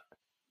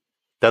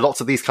are lots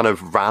of these kind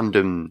of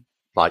random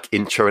like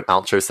intro and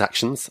outro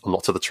sections on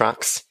lots of the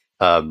tracks,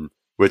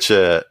 which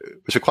are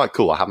quite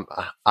cool. I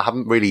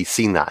haven't really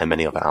seen that in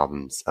many other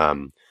albums.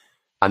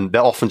 And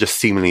they're often just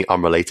seemingly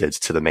unrelated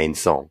to the main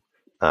song.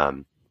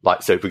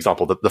 Like, so for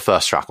example, the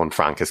first track on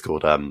Frank is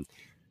called, the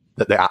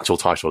actual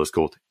title is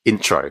called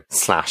Intro /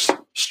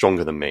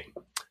 Stronger Than Me.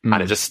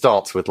 And it just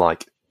starts with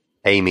like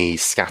Amy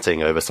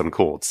scatting over some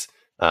chords.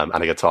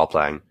 and a guitar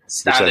playing,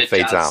 Standard which then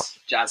fades out.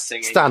 Jazz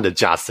singing. Standard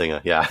jazz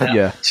singer,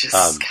 yeah.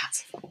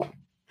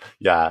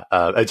 Yeah.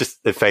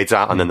 It fades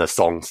out, and then the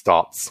song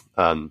starts,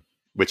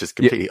 which is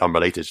completely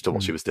unrelated to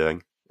what she was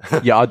doing.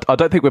 Yeah, I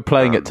don't think we're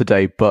playing it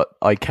today, but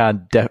I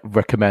can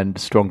recommend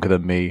 "Stronger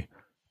Than Me"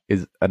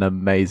 is an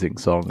amazing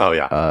song. Oh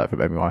yeah,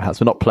 from Amy Winehouse.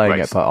 We're not playing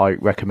Great. it, but I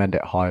recommend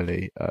it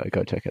highly.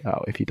 Go check it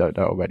out if you don't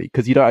know already,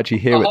 because you don't actually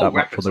hear it that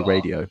much on the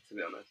radio. To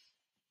be honest.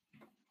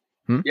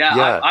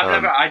 Yeah,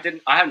 I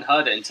haven't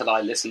heard it until I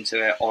listened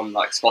to it on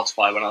like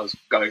Spotify when I was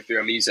going through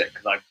her music,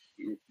 because I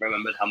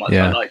remembered how much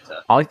I liked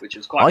her. Which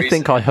was quite. I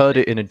think I heard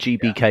it in a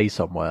GBK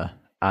somewhere,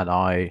 and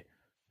I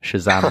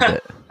Shazammed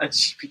it. A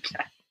GBK.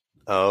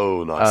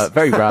 Oh, nice.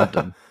 Very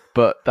random,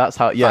 but that's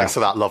how. Yeah. Thanks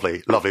for that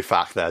lovely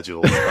fact there,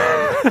 Jules.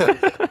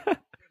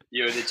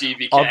 You're the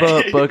GBK.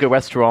 Other burger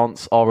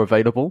restaurants are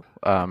available.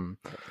 Yeah,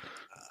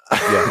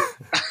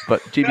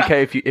 but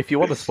GBK, if you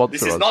want to sponsor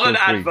us, this is not an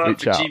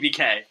advert for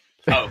GBK.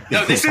 Oh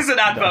no, this is an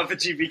advert for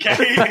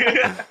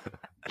GBK.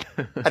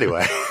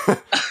 Anyway,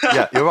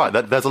 yeah, you're right.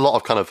 There's a lot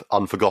of kind of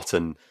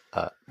unforgotten,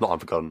 not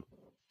unforgotten,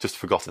 just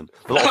forgotten.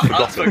 A lot of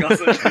forgotten,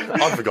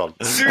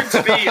 unforgotten, soon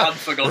to be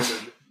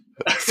unforgotten.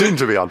 Soon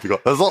to be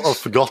unforgotten. There's a lot of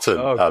forgotten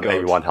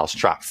Amy Winehouse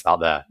tracks out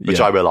there, which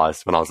I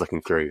realised when I was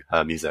looking through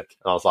her music,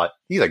 and I was like,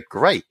 these are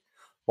great.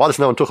 Why does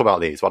no one talk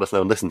about these? Why does no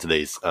one listen to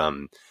these?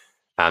 And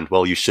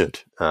well, you should.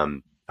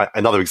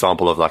 Another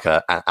example of like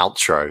an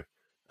outro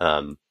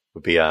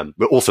would be.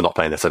 We're also not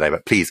playing this today,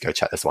 but please go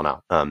check this one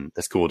out.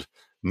 It's called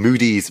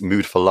Moody's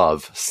Mood for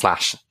Love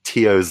 /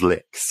 Tio's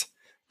Licks.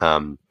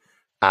 And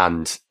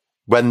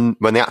when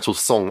the actual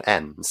song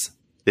ends,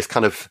 this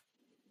kind of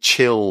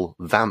chill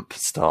vamp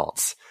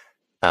starts.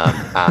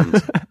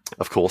 And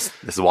of course,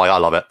 this is why I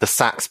love it. The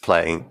sax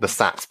player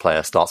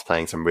starts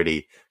playing some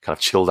really kind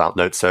of chilled out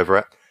notes over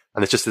it.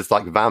 And it's just this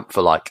like vamp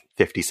for like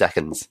 50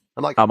 seconds.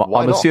 I'm like, I'm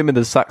assuming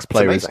the sax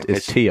player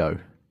is Tio,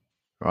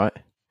 right?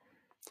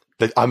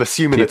 I'm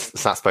assuming it's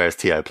sax player is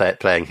Tio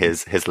playing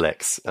his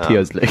licks.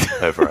 Tio's licks.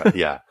 Over it,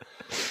 yeah.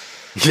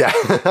 Yeah.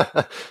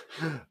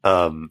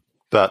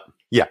 But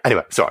yeah,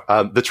 anyway, sorry.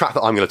 The track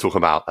that I'm going to talk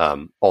about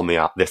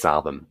on this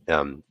album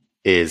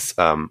is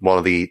one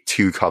of the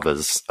 2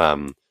 covers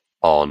on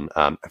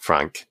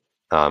Frank.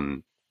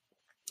 And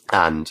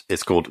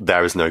it's called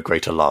There Is No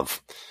Greater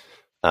Love.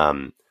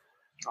 I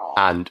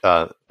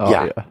know.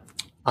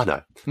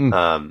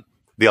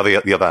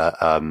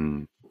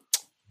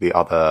 The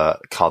other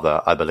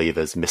cover, I believe,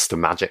 is Mr.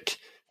 Magic.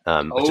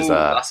 Which is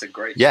that's a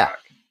great track.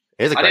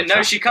 It is a great I didn't know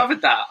track. she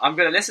covered that. I'm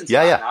going to listen to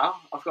that now.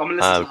 I'm going to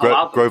listen to the whole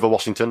album. Grover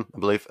Washington, I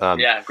believe.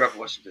 Grover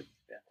Washington.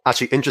 Yeah.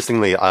 Actually,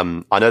 interestingly, I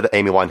know that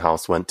Amy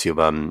Winehouse went to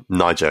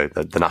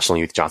NYJO, the National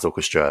Youth Jazz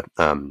Orchestra,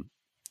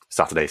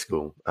 Saturday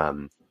school,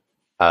 in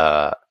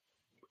her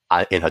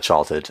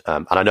childhood.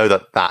 And I know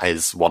that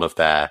is one of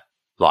their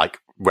like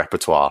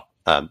repertoire.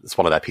 It's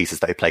one of their pieces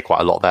that they play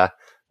quite a lot there.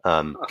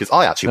 Because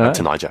I actually went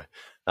to NYJO.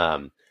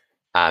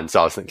 And so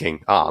I was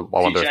thinking, I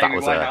wonder if that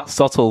was a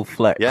subtle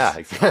flex. Yeah,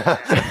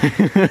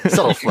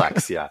 subtle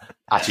flex. Yeah,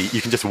 actually,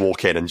 you can just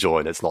walk in and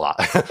join. It's not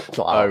that.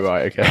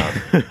 Right, okay.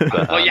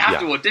 Well, you have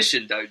to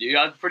audition, don't you?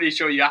 I'm pretty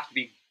sure you have to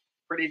be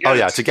pretty good. Oh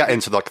yeah, to get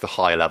into like the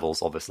higher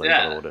levels, obviously.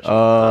 Yeah. Audition.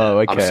 Oh,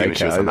 okay. I'm assuming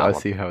she was in that I one.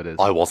 see how it is.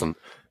 I wasn't.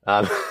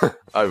 Oh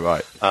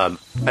right.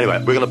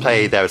 Anyway, we're gonna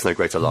play "There Is No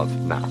Greater Love"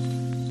 now.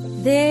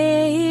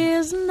 There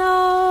is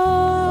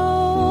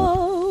no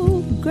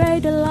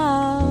greater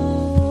love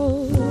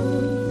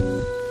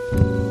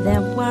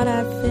than what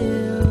I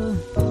feel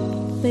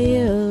for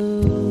you.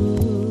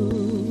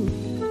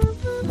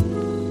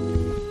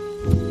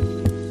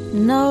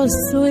 No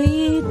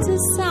sweeter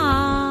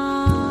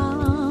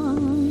sound,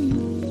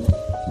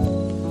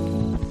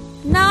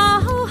 no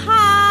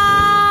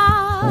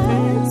heart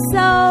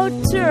so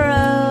true.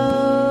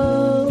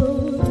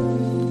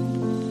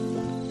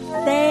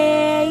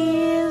 There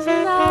is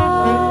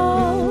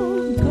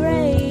no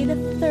greater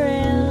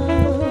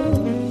thrill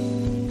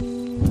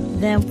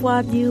than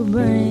what you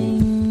bring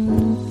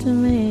to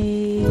me.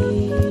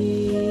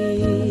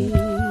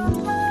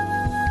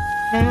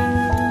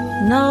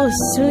 No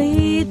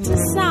sweeter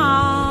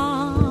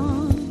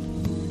song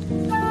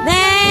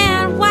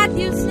than what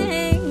you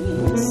sing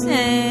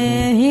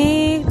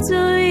to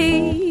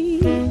me.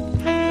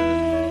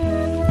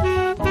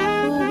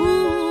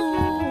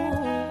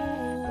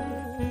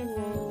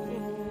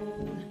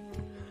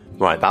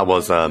 Right, that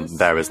was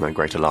 "There Is No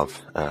Greater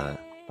Love" by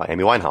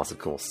Amy Winehouse, of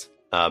course.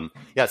 So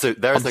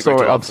there is no greater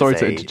love. I'm sorry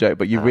to interject,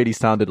 but you really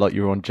sounded like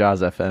you were on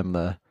Jazz FM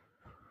there.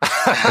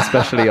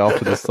 Especially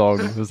after the song.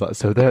 It was like,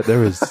 so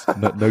there is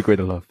no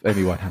greater love,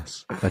 Amy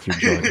Winehouse, that you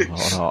enjoy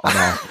on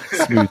our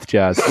smooth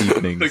jazz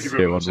evenings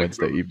here on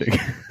Wednesday evening.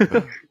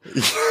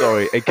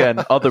 Sorry,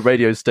 again, other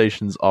radio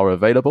stations are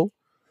available.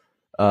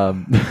 But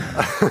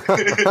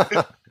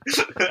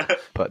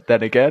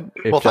then again,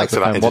 if Jazz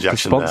FM wants to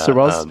sponsor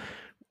us,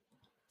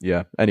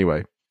 yeah.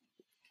 Anyway,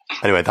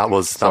 that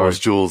was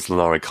Jules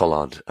Lenare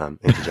Collard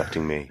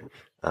interjecting me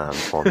on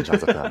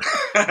Jazz FM.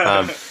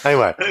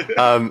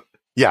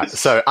 Yeah,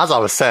 so as I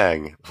was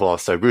saying before I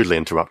was so rudely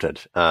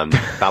interrupted,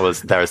 that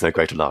was There Is No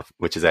Greater Love,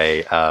 which is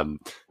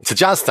it's a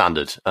jazz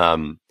standard.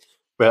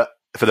 But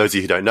for those of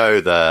you who don't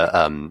know,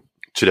 the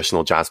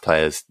traditional jazz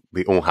players,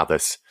 we all have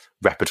this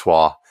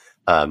repertoire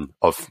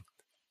of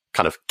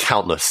kind of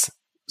countless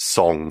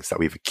songs that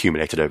we've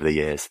accumulated over the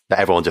years that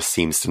everyone just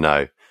seems to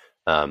know.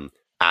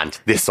 And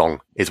this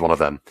song is one of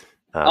them.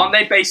 Aren't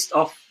they based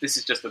off, this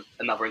is just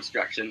another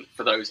introduction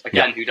for those,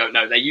 again, who don't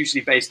know, they're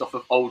usually based off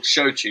of old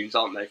show tunes,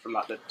 aren't they, from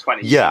like the 20s?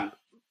 Yeah.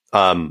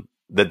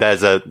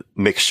 There's a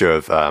mixture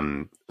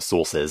of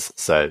sources.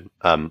 So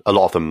a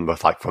lot of them were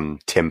like from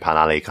Tim Pan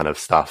Alley kind of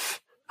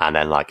stuff. And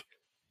then like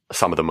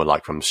some of them were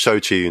like from show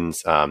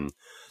tunes.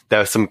 There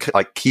are some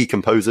like key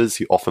composers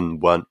who often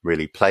weren't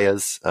really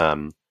players. But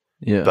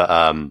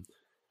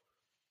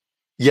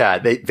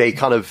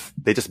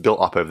they just built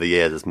up over the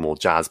years as more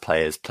jazz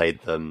players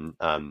played them.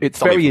 It's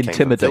very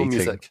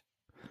intimidating.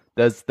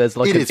 There's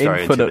like an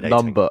infinite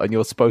number, and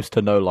you're supposed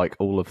to know like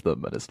all of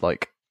them, and it's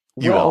like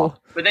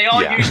but they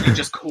are usually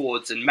just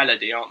chords and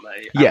melody, aren't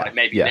they? And like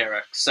maybe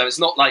lyrics. So it's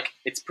not like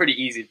it's pretty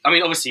easy. I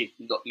mean, obviously,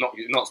 you're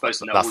not supposed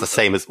to know. That's the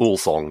same as all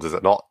songs, is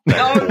it not?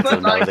 No,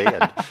 but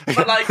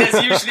like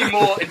there's usually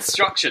more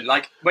instruction.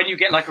 Like when you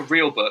get like a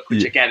real book,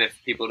 which again, if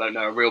people don't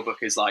know, a real book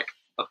is like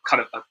a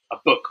kind of a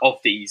book of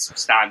these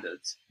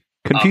standards.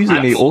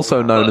 Confusingly,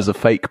 also known as a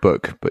fake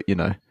book, but you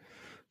know.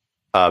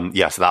 So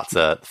that's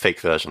a fake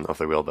version of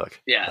the real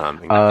book. Yeah.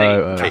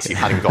 In case you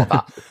hadn't got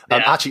that.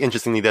 Actually,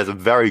 interestingly, there's a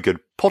very good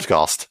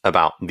podcast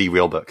about the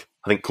real book,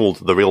 I think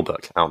called The Real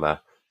Book, out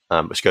there,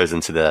 which goes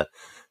into the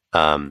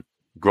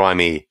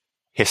grimy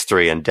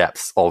history and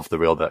depths of the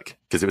real book.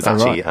 Because it was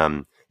actually,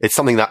 it's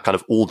something that kind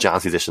of all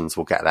jazz musicians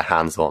will get their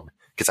hands on,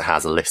 because it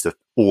has a list of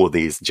all of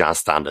these jazz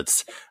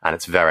standards, and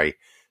it's very,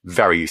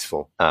 very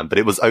useful. But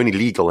it was only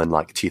legal in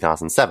like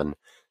 2007.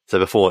 So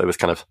before, it was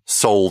kind of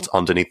sold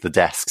underneath the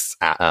desks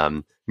at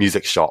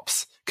music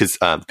shops, because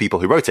the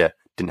people who wrote it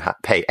didn't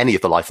pay any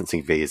of the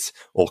licensing fees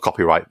or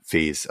copyright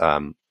fees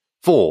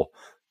for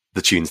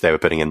the tunes they were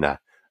putting in there,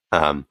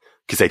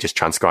 because they just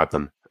transcribed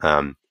them,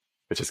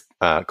 which is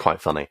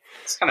quite funny.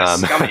 It's kind of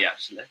scummy,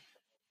 actually.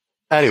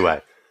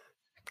 Anyway,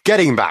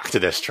 getting back to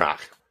this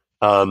track.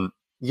 I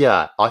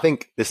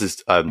think this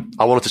is... I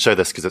wanted to show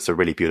this because it's a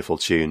really beautiful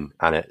tune,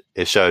 and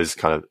it shows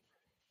kind of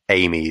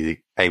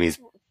Amy's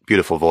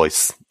beautiful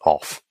voice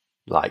off,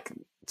 like,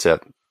 to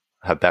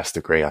her best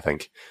degree, I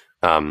think.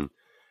 So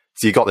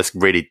you got this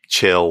really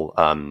chill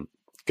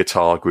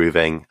guitar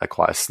grooving at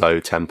quite a slow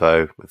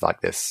tempo with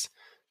like this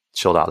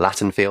chilled out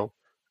Latin feel.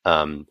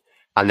 And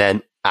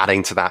then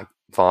adding to that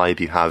vibe,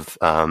 you have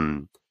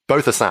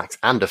both a sax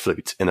and a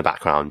flute in the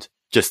background,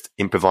 just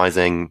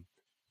improvising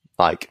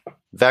like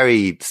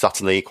very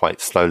subtly,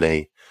 quite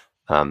slowly,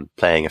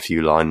 playing a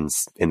few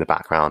lines in the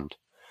background.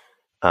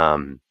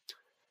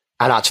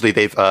 And actually,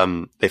 they've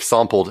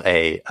sampled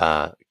a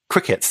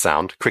crickets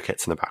in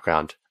the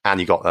background, and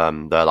you got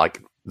the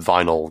like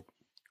vinyl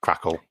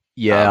crackle.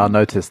 Yeah, I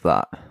noticed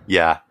that.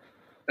 Yeah,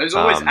 those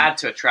always add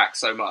to a track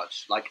so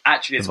much. Like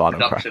actually, as a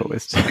production,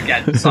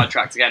 again,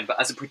 sidetracked again, but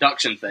as a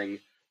production thing,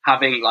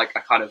 having like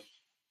a kind of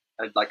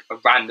a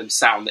random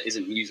sound that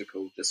isn't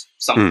musical, just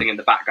something in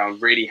the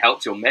background, really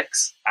helps your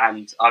mix.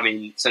 And I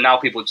mean, so now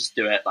people just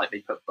do it like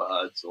they put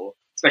birds, or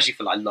especially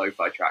for like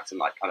lo-fi tracks and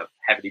like kind of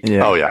heavily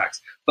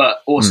tracks,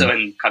 but also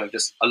in kind of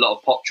just a lot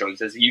of pop tunes,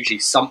 there's usually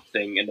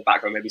something in the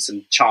background, maybe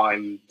some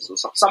chimes or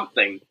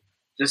something,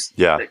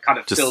 that kind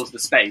of fills the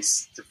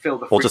space to fill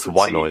the frequency. Or just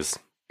white noise.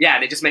 Yeah,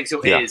 and it just makes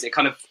your ears. It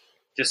kind of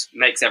just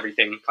makes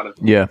everything kind of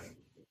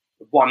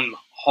one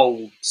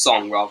whole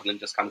song rather than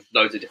just kind of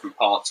loads of different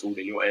parts all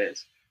in your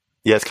ears.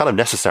 Yeah, it's kind of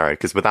necessary,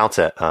 because without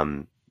it,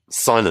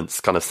 silence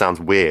kind of sounds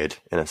weird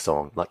in a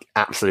song. Like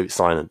absolute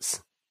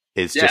silence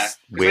is just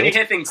weird. When you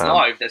hear things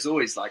live, there's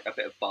always like a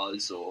bit of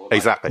buzz or like,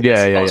 exactly.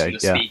 Buzz from the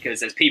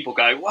speakers. There's people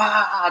going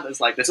wow.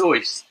 There's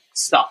always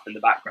stuff in the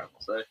background.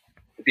 So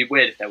it'd be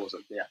weird if there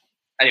wasn't. Yeah.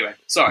 Anyway,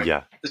 sorry.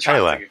 Yeah. The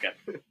track thing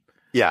again.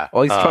 Yeah.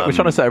 Well, we're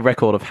trying to set a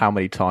record of how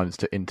many times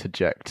to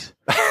interject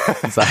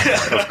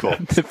of course.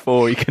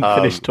 before we can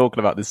finish talking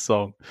about this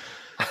song.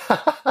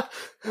 I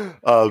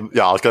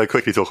was going to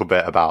quickly talk a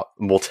bit about,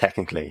 more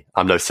technically,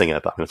 I'm no singer,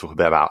 but I'm going to talk a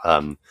bit about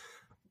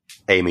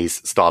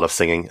Amy's style of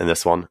singing in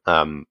this one,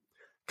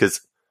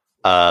 because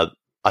I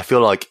feel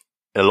like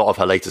in a lot of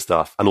her later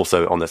stuff, and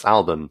also on this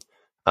album,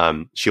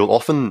 she'll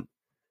often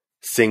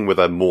sing with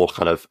a more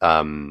kind of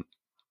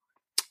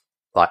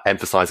like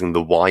emphasizing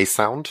the Y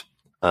sound.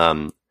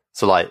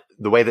 So like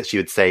the way that she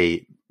would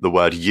say the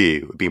word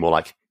 "you" would be more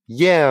like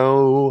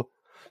 "yo,"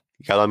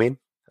 you know what I mean?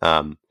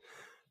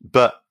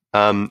 But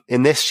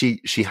in this,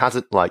 she has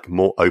it like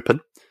more open.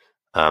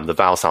 The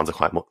vowel sounds are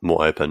quite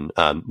more open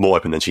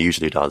than she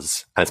usually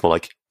does, and it's more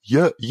like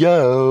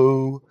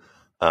yo,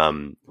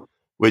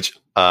 which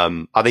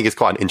I think is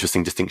quite an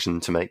interesting distinction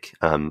to make,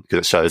 because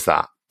it shows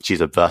that she's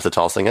a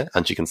versatile singer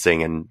and she can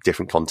sing in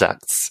different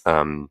contexts.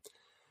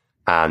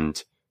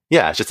 And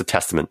yeah, it's just a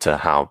testament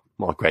to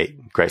what a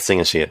great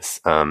singer she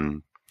is.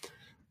 And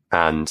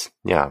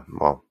yeah,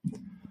 well,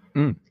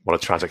 what a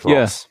tragic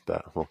loss.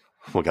 But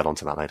we'll get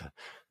onto that later.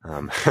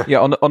 Yeah,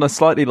 on a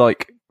slightly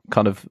like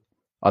kind of,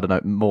 I don't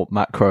know, more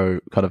macro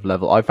kind of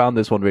level, I found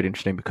this one really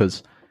interesting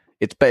because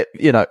it's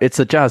it's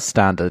a jazz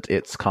standard.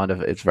 It's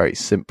very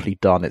simply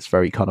done. It's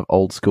very kind of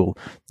old school.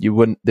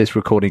 This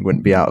recording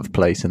wouldn't be out of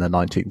place in the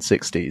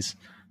 1960s.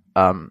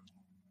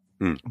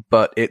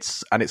 But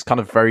it's kind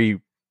of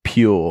very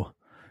pure,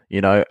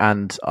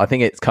 and I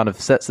think it kind of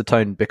sets the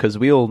tone because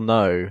we all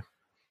know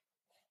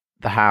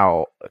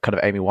how kind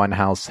of Amy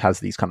Winehouse has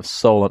these kind of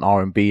soul and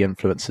R&B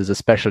influences,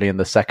 especially in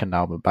the second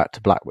album, Back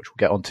to Black, which we'll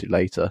get onto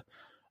later.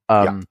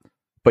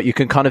 But you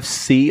can kind of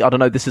see, I don't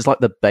know, this is like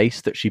the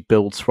base that she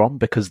builds from,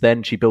 because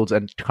then she builds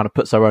and kind of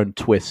puts her own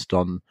twist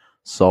on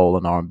soul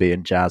and R&B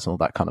and jazz and all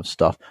that kind of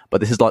stuff.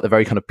 But this is like the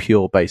very kind of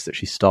pure base that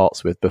she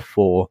starts with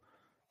before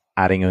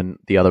adding in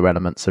the other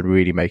elements and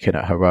really making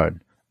it her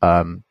own.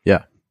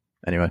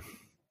 Anyway.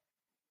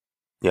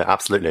 Yeah,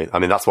 absolutely. I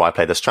mean, that's why I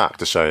play this track,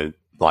 to show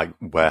like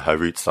where her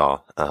roots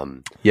are.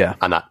 And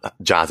that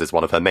jazz is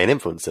one of her main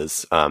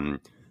influences.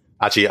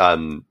 Actually,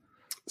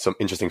 some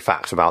interesting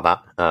facts about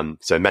that.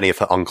 So many of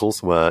her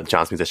uncles were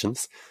jazz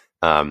musicians.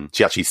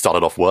 She actually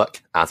started off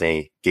work as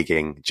a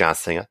gigging jazz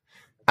singer,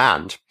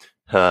 and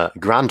her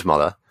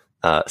grandmother,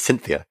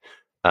 Cynthia,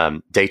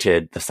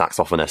 dated the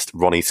saxophonist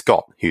Ronnie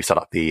Scott, who set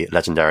up the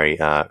legendary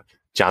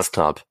jazz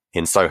club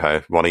in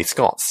Soho, Ronnie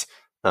Scott's.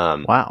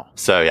 Wow.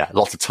 So yeah,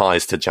 lots of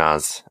ties to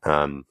jazz,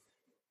 and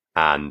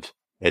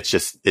it's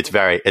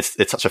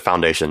such a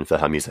foundation for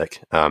her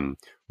music,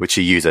 which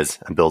she uses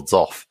and builds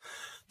off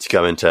to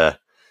go into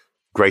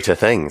greater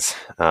things.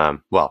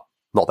 Well,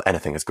 not that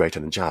anything is greater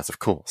than jazz, of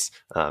course.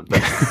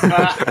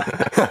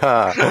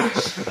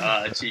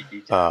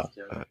 Cheeky jazz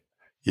joke.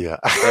 Yeah.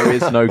 There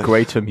is no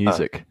greater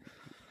music.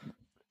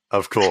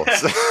 Of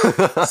course.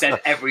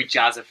 Said every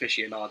jazz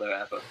aficionado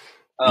ever.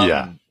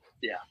 Yeah.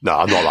 No,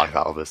 I'm not like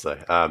that, obviously.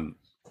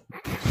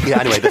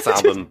 Anyway, this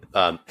album...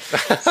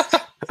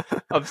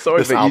 I'm sorry,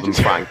 this album,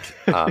 Frank...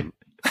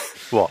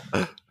 what?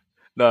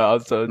 No,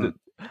 I'm sorry.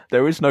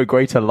 There is no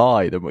greater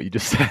lie than what you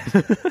just said.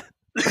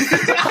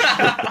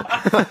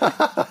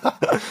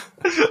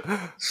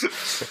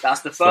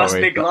 That's the first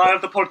big lie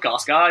of the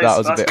podcast, guys. That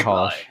was a bit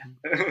harsh.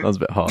 That was a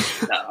bit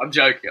harsh. No, I'm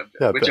joking.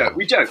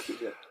 We joke.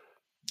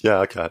 Yeah,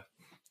 okay.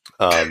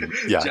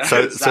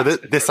 So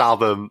this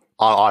album,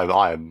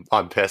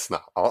 I'm pissed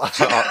now.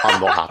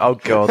 I'm not happy. Oh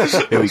god,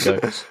 here we go.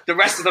 The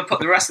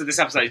rest of this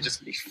episode is just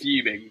gonna be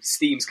fuming.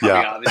 Steam's coming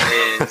out of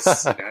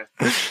his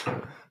ears.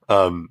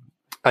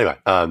 Anyway,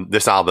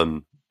 this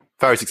album,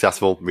 very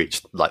successful,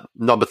 reached like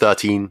number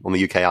 13 on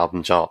the UK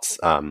album charts.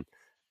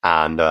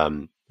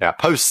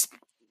 Post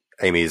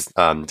Amy's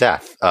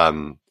death,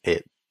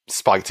 it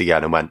spiked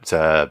again and went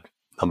to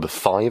number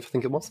 5, I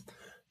think it was.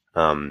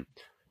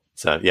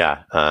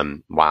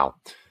 Wow.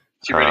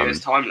 She really is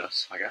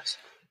timeless, I guess.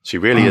 She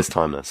really is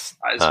timeless.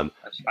 I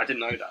didn't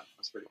know that.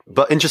 That's really cool.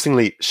 But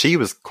interestingly, she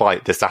was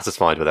quite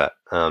dissatisfied with it.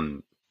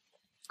 When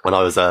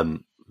I was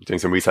doing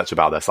some research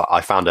about this,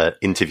 I found an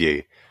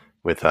interview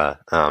with her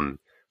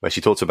where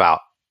she talked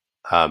about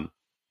how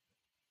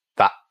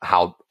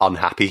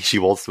unhappy she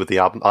was with the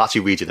album. I'll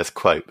actually read you this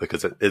quote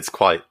because it's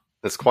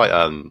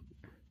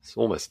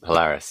almost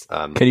hilarious.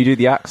 Can you do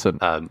the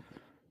accent?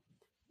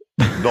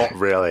 Not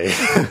really.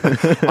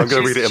 I'm going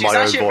to read it in my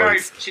own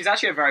voice. She's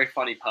actually a very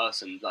funny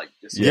person. Like,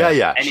 just,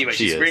 yeah. Anyway,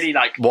 she's really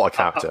like what a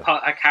character.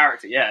 A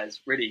character, yeah. It's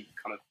really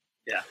kind of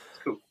it's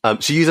cool.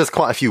 She uses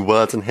quite a few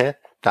words in here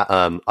that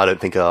I don't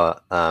think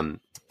are don't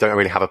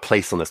really have a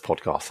place on this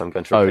podcast. So I'm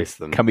going to replace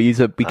them. Can we use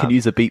we can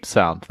use a beep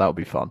sound? That would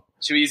be fun.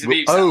 Should we use a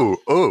beep sound?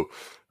 Oh,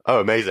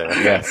 amazing!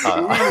 Yes,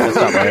 that's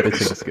not my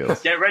editing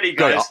skills. Get ready,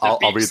 guys. I'll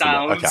read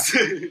sounds.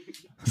 Okay.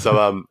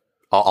 So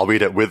I'll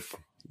read it with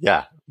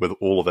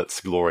all of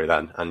its glory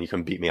then, and you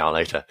can beat me out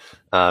later.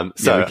 We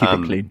keep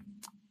it clean.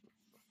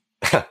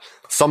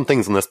 Some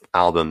things on this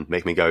album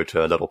make me go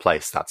to a little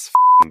place that's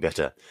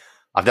bitter.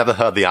 I've never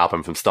heard the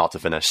album from start to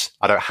finish.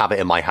 I don't have it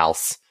in my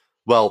house.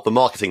 Well, the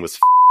marketing was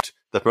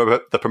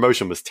the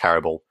promotion was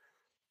terrible.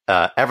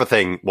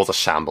 Everything was a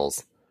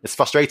shambles. It's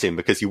frustrating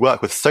because you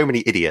work with so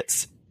many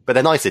idiots, but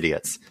they're nice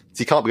idiots.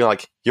 So you can't be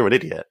like, you're an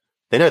idiot.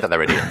 They know that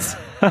they're idiots.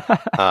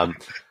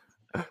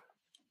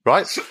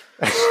 Right?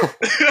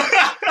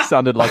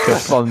 Sounded like a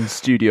fun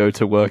studio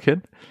to work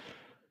in.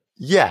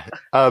 Yeah.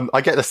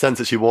 I get the sense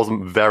that she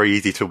wasn't very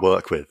easy to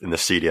work with in the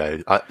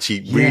studio.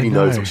 She really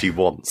knows what she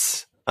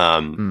wants.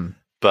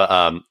 But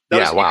wow. You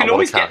can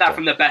always get that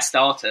from the best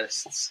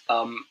artists.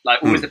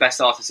 Always the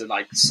best artists are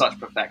like such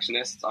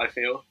perfectionists, I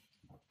feel.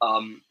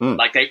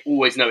 Like they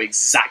always know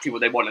exactly what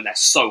they want and they're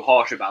so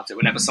harsh about it.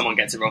 Whenever someone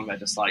gets it wrong, they're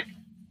just like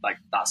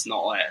that's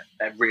not it.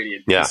 They're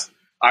really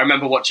I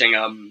remember watching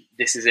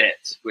This Is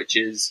It, which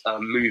is a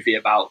movie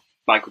about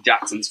Michael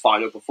Jackson's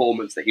final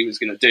performance that he was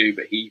going to do,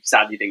 but he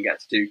sadly didn't get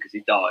to do because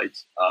he died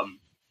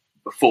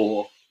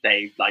before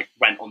they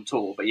went on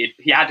tour. But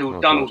he had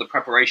done all the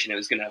preparation. It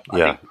was going to I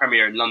think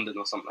premiere in London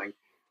or something.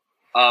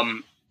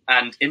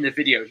 And in the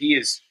video, he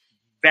is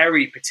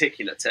very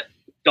particular to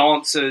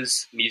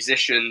dancers,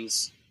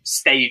 musicians,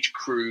 stage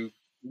crew,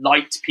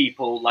 liked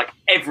people, like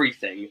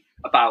everything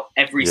about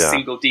every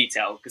single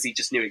detail, because he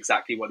just knew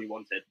exactly what he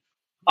wanted.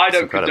 I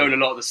don't condone a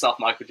lot of the stuff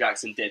Michael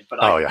Jackson did,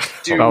 but I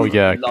do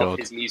love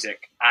his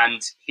music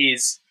and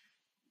his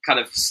kind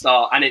of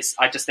style. And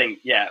I just think,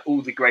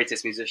 all the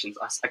greatest musicians,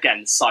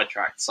 again,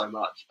 sidetracked so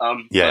much. But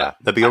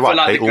you're right.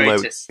 Like they all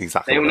know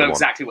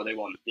exactly what they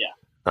want. Yeah.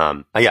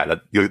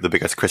 The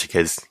biggest critic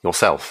is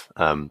yourself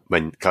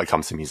when it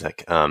comes to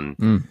music.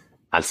 And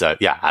so,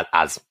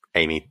 as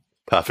Amy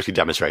perfectly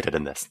demonstrated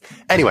in this.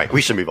 Anyway,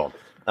 we should move on.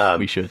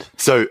 We should.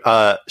 So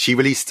she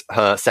released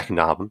her second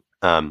album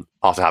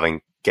after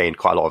having gained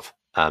quite a lot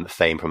of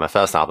fame from her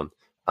first album,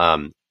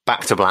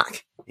 Back to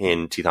Black,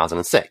 in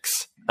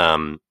 2006.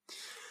 And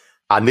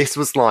this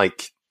was a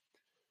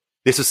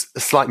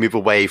slight move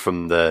away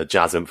from the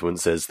jazz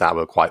influences that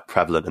were quite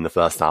prevalent in the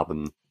first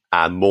album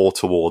and more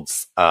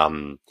towards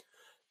the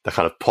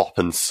kind of pop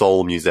and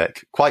soul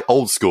music, quite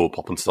old school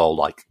pop and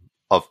soul,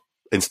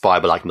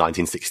 inspired by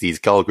 1960s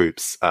girl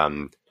groups,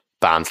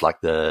 bands like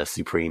the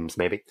Supremes,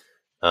 maybe.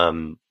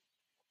 And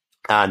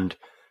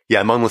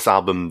among this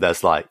album,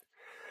 there's a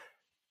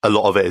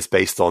lot of it is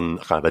based on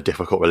kind of a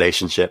difficult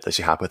relationship that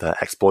she had with her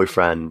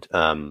ex-boyfriend.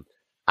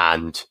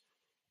 And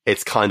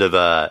it's kind of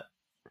a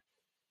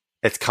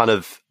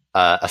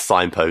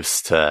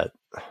signpost to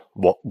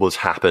what would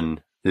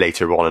happen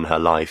later on in her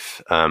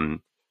life.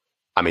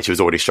 She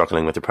was already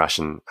struggling with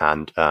depression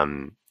and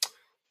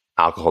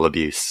alcohol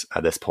abuse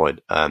at this point.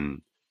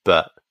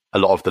 But a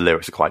lot of the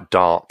lyrics are quite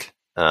dark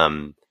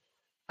and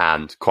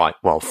quite,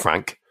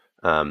 frank.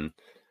 It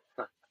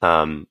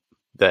can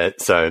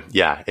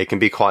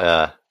be quite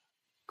a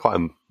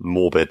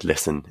morbid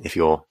listen if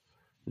you're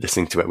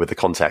listening to it with the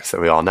context that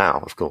we are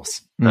now, of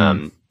course.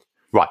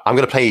 Right, I'm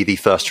going to play the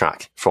first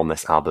track from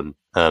this album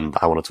that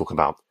I want to talk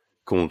about,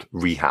 called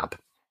Rehab.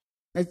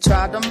 They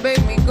tried to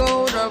make me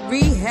go to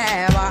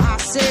rehab. I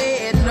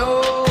said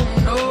no,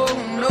 no,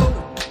 no.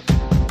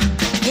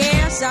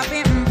 Yes, I've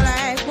been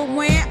black, but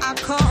when I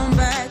come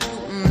back,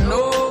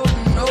 no,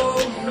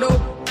 no, no.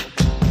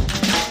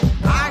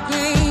 I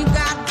ain't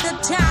got the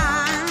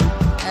time,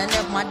 and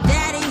if my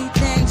daddy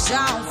thinks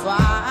I'm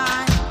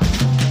fine,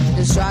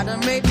 they try to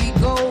make me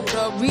go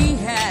to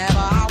rehab.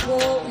 I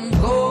won't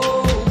go.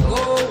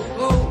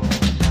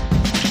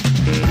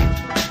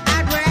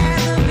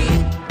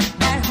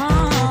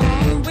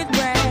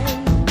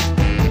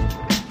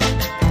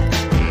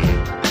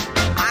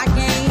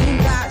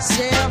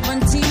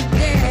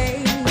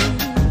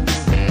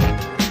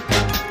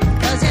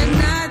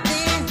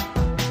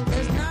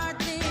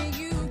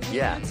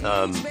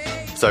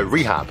 So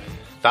Rehab,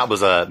 that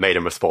was made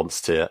in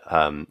response to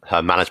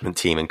her management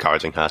team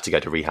encouraging her to go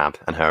to rehab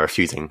and her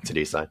refusing to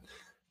do so.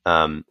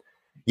 The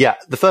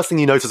first thing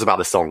you notice about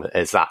this song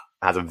is that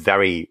it has a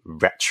very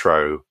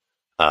retro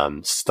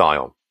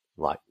style,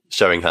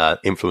 showing her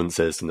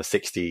influences from the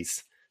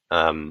 60s.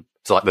 So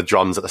the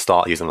drums at the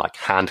start using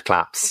hand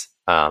claps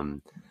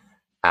and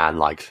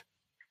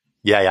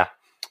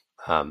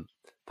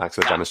thanks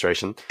for the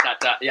demonstration.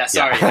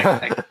 Sorry.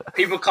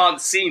 People can't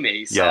see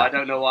me, so I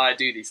don't know why I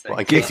do these things. Well,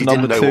 in case you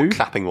didn't know what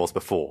clapping was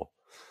before.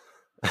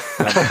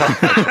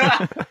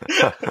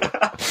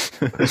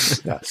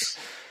 Yes.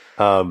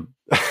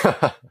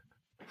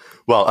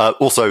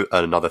 Also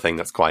another thing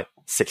that's quite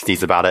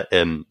 60s about it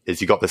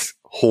is you got this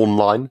horn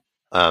line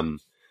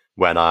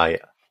when I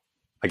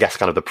guess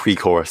kind of the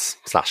pre-chorus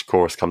 /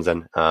 chorus comes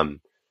in. And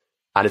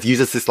it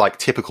uses this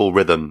typical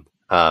rhythm.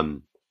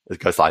 It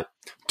goes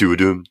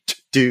do-a-doom,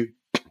 do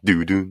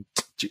do-doom,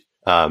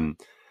 kind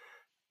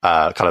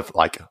of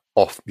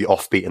off the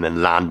offbeat and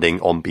then landing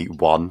on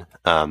beat one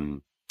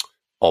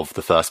of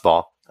the first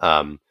bar,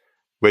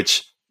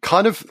 which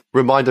kind of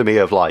reminded me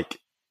of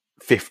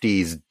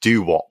 50s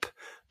doo-wop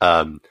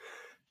in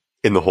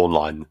the horn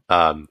line,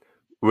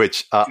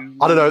 which I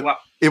don't know,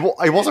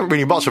 it wasn't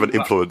really much of an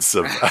influence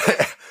of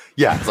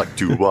it's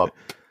doo-wop,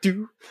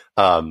 do.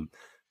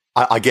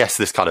 I guess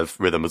this kind of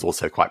rhythm was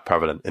also quite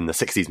prevalent in the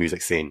 60s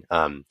music scene.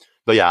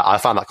 But I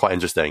found that quite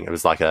interesting. It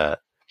was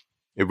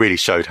it really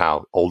showed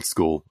how old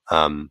school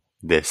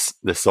this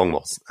song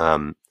was.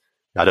 I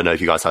don't know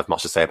if you guys have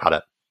much to say about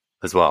it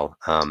as well.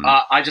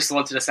 I just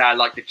wanted to say I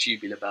like the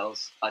tubular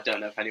bells. I don't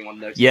know if anyone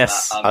noticed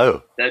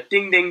that. The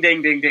ding, ding,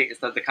 ding, ding, ding. It's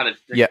the kind of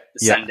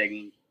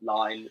descending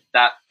line.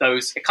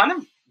 It kind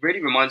of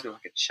really reminds me of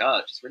a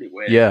church. It's really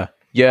weird.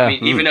 Yeah.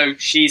 Even though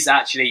she's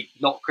actually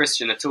not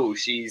Christian at all,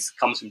 she's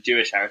comes from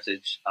Jewish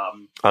heritage.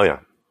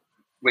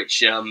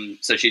 Which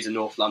so she's a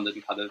North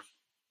London kind of,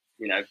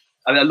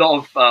 a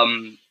lot of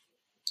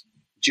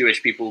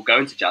Jewish people go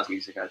into jazz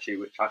music actually,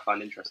 which I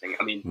find interesting.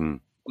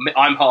 I'm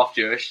half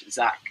Jewish.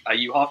 Zach, are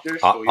you half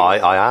Jewish?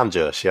 I am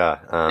Jewish,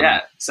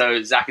 yeah.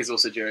 So Zach is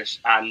also Jewish,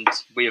 and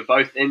we are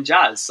both in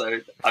jazz. So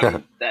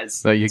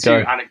there's there you two go.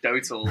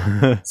 Anecdotal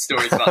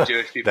stories about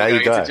Jewish people going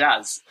into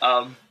jazz.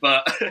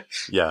 But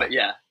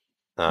yeah.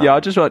 I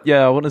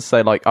want to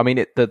say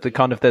the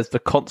kind of there's the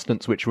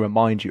constants which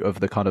remind you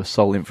of the kind of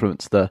soul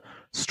influence, the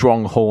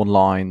strong horn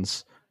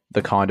lines,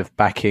 the kind of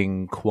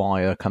backing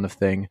choir kind of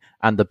thing,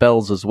 and the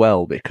bells as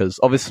well, because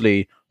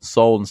obviously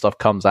soul and stuff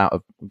comes out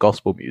of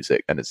gospel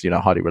music, and it's, you know,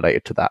 highly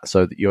related to that.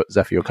 So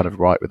Zephyr, you're kind of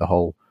right with the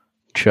whole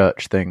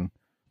church thing.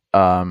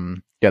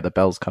 The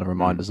bells kind of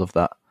remind us of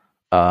that.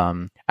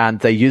 And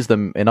they use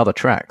them in other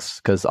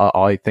tracks, because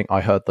I think I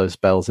heard those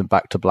bells in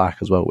Back to Black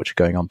as well, which are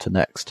going on to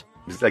next.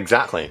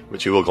 Exactly,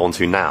 which we will go on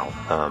to now.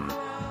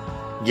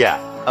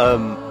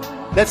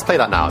 Let's play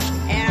that now.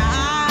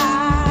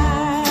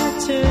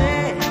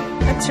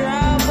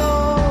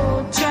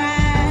 Troubled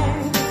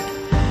track,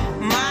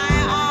 my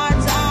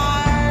odds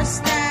are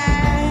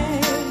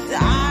stacked.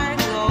 I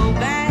go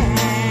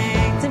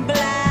back to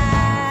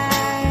black.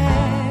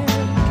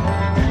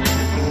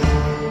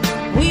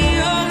 We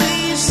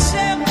only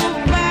said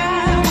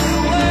goodbye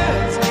with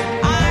words.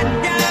 I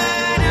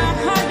died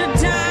 100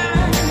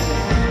 times.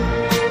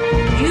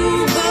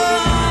 You go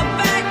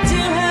back to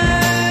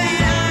her,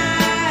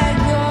 and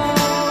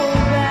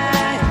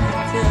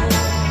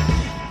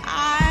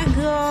I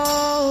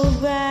go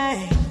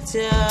back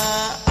to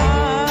us.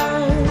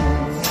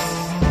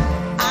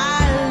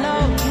 I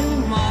love you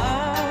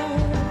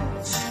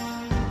much.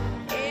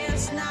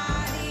 It's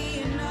not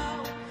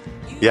enough.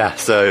 Yeah,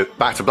 so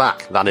Back to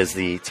Black, that is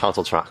the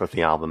title track of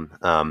the album.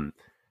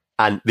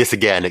 And this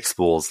again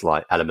explores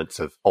like elements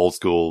of old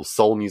school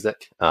soul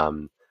music.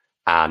 And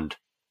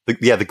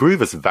the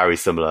groove is very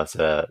similar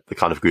to the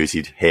kind of grooves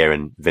you'd hear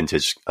in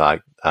vintage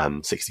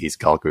 60s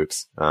girl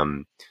groups.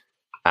 I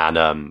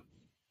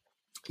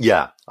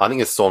think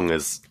this song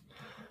is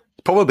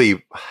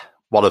probably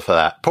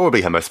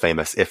her most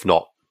famous, if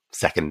not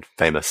second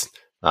famous,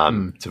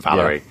 to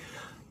Valerie.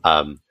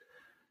 Yeah.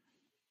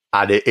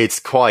 And it's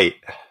quite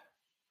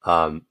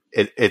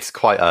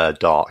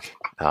dark.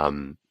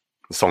 The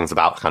song's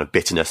about kind of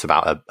bitterness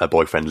about a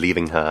boyfriend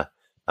leaving her,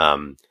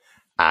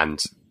 and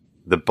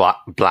the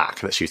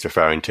black that she's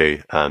referring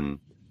to,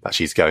 that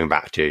she's going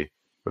back to,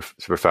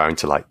 referring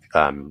to like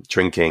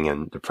drinking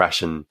and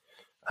depression,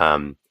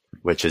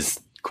 which is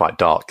quite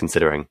dark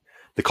considering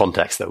the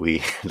context that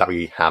we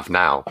have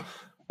now.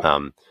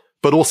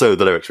 But also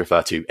the lyrics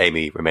refer to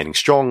Amy remaining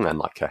strong and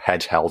like her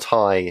head held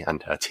high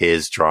and her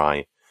tears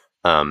dry.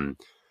 So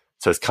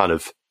it's kind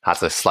of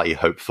has a slightly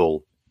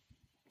hopeful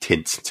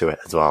tint to it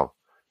as well.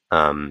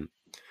 Well,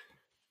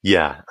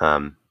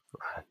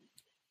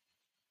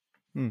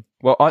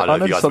 I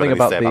know something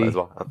about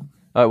the.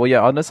 I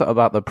know something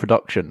about the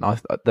production.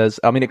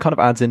 It kind of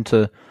adds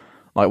into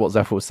like what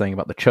Zephyr was saying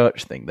about the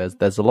church thing.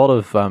 There's a lot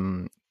of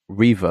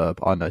reverb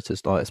I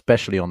noticed,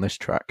 especially on this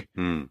track.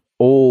 And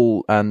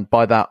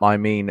by that I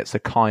mean it's a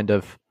kind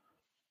of,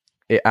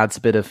 it adds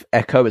a bit of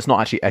echo. It's not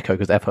actually echo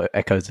because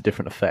echo is a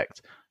different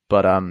effect,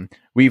 but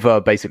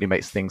reverb basically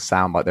makes things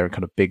sound like they're in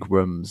kind of big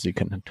rooms. You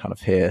can kind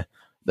of hear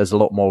there's a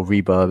lot more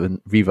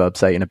reverb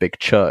say in a big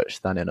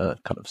church than in a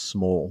kind of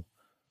small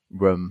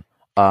room.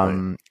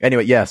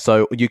 Anyway,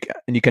 so you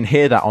can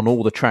hear that on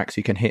all the tracks.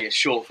 You can hear it's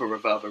short for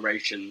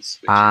reverberations,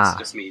 which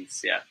just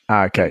means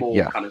more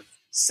kind of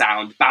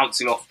sound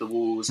bouncing off the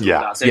walls and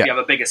all that. So if you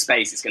have a bigger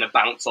space, it's going to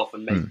bounce off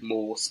and make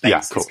more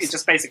space. It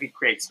just basically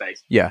creates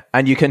space. Yeah,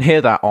 and you can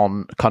hear that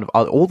on kind of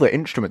all the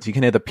instruments. You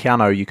can hear the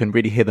piano. You can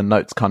really hear the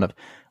notes kind of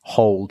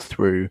hold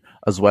through,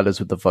 as well as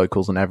with the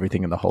vocals and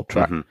everything in the whole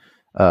track.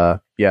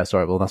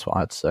 Sorry, well, that's what I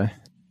had to say.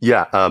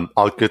 I'm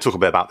going to talk a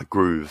bit about the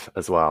groove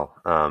as well.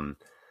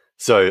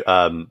 This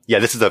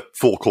is a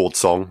 4-chord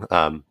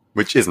song,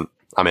 which isn't,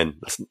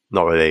 that's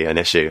not really an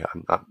issue.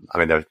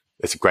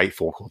 It's a great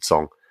 4-chord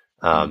song.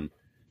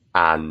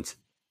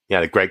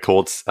 The great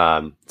chords,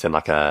 it's in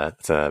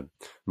it's a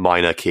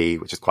minor key,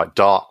 which is quite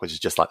dark, which is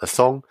just like the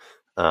song.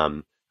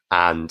 The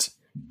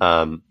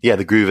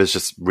groove is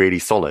just really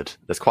solid.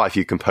 There's quite a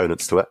few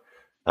components to it,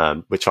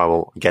 which I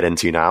will get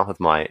into now with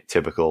my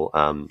typical,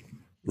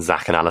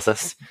 Zach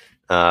analysis.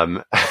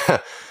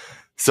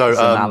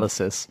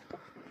 Analysis.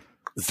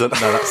 No,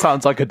 that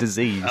sounds like a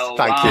disease. Oh,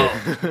 Thank you.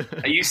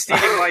 Are you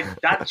stealing my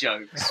dad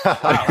jokes?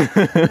 Wow.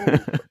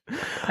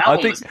 I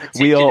think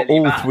we are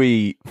all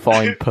three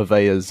fine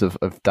purveyors of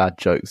dad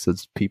jokes,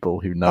 as people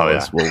who know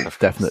us will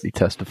definitely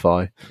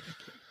testify.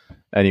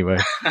 Anyway,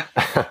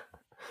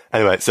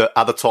 so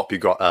at the top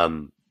you've got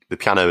the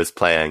piano is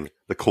playing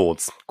the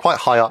chords quite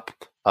high up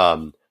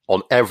on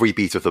every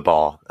beat of the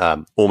bar,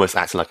 almost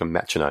acting like a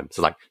metronome.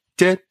 So like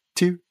 1,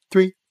 2,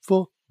 3,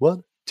 4,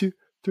 1, 2,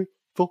 3,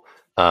 4.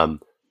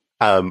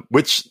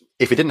 Which,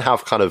 if it didn't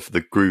have kind of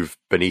the groove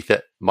beneath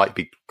it, might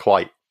be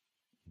quite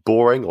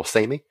boring or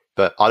samey.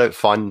 But I don't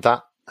find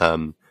that,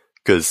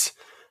 because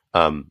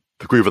the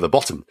groove at the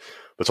bottom,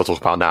 which I'll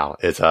talk about now,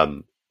 is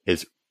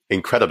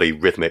incredibly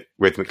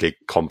rhythmically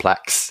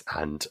complex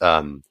and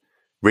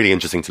really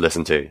interesting to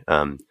listen to.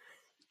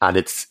 And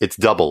it's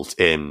doubled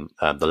in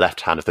the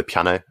left hand of the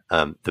piano,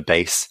 the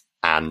bass,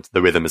 and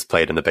the rhythm is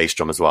played in the bass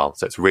drum as well.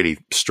 So it's really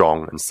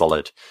strong and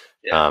solid.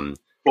 Boom,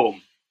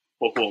 boom,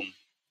 boom.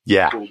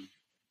 Yeah. Boom,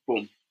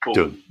 boom, boom.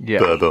 Boom. Yeah.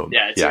 Boom, boom.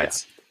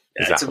 It's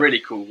a really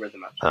cool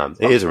rhythm,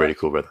 actually. It is a really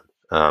cool rhythm.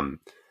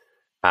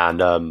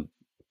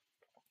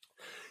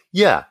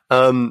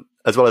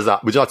 as well as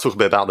that, would you like to talk a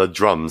bit about the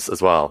drums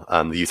as well?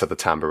 The use of the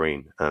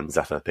tambourine,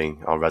 Zephyr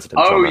being our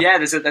resident drummer. Yeah,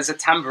 there's a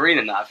tambourine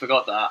in that. I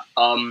forgot that.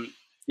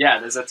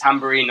 There's a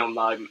tambourine on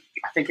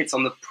I think it's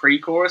on the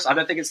pre-chorus. I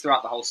don't think it's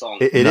throughout the whole song.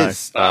 It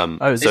is.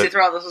 Is it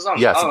throughout the whole song?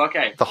 Yes. Oh,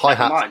 okay. The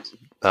hi-hat,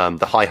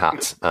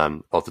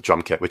 of the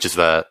drum kit, which is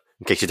in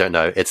case you don't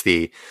know, it's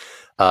the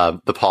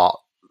part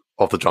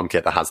of the drum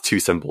kit that has two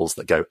cymbals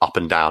that go up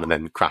and down and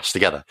then crash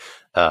together.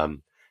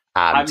 And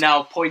I'm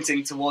now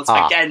pointing towards,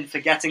 again,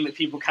 forgetting that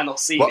people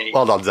cannot see me.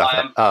 Well done,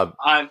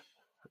 Zephyr.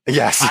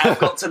 Yes. I have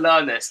got to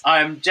learn this.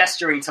 I am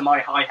gesturing to my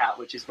hi-hat,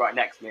 which is right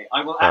next to me.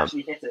 I will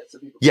actually hit it so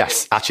people can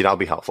yes, actually, that would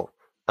be helpful.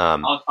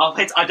 I'll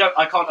hit.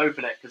 I can't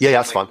open it. Yeah,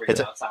 that's fine. Hit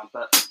it. Sound,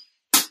 but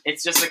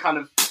it's just a kind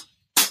of.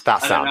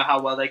 That sound. I don't know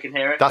how well they can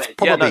hear it. That's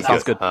probably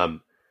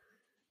good.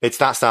 It's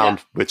that sound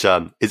which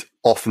is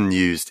often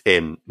used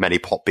in many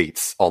pop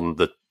beats on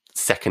the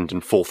second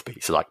and fourth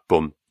beat. So like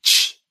boom,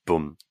 ch,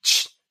 boom,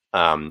 ch.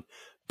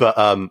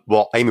 But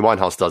what Amy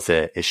Winehouse does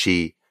here is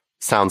she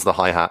sounds the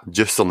hi-hat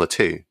just on the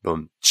two,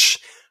 boom, ch.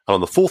 And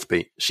on the fourth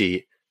beat,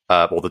 she,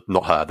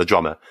 the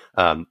drummer,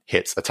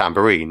 hits a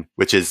tambourine,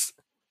 which is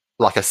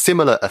like a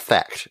similar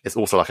effect. It's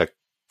also like a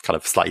kind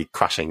of slightly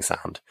crashing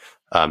sound.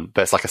 But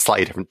it's like a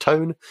slightly different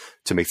tone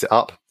to mix it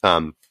up,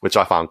 which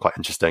I found quite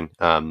interesting.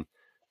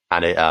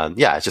 And it,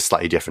 it's just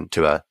slightly different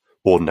to a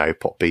ordinary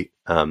pop beat.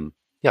 I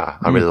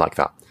really like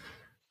that.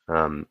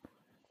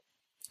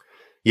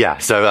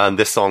 So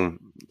this song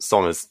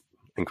is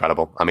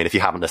incredible. I mean, if you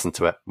haven't listened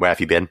to it, where have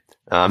you been?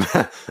 How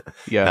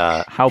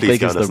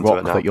big is the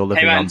rock that you're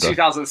living under?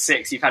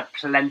 2006, you've had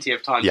plenty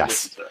of time to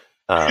listen to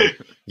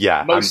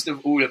it. Most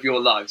of all of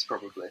your lives,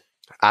 probably.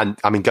 And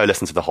I mean, go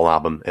listen to the whole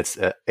album.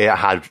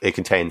 It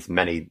contains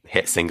many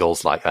hit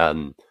singles like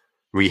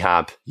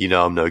Rehab, You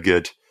Know I'm No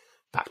Good,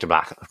 back to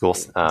back, of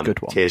course.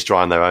 Good one. Tears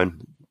Dry on Their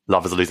Own,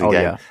 Love Is a Losing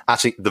Game. Yeah.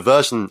 Actually, the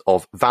version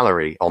of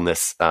Valerie on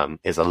this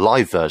is a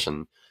live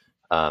version,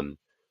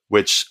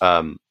 which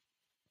I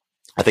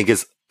think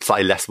is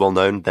slightly less well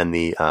known than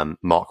the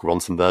Mark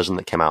Ronson version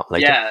that came out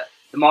later. Yeah,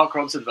 the Mark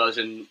Ronson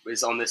version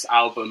was on this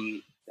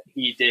album that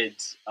he did.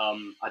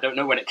 I don't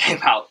know when it came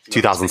out.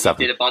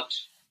 2007. He did a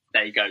bunch.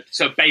 There you go.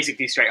 So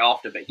basically straight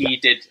after, but he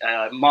did.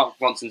 Mark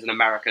Ronson's an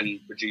American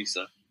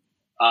producer,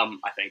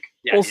 I think.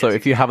 Yeah, also,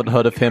 if you haven't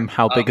heard of him,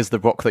 how big is the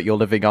rock that you're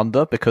living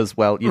under? Because,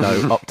 well, you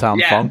know, Uptown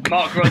Funk.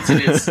 Mark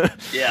Ronson is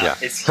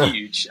it's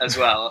huge as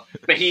well.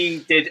 But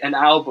he did an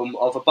album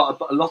of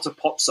a lot of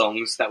pop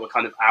songs that were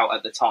kind of out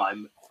at the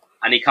time,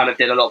 and he kind of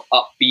did a lot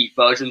of upbeat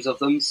versions of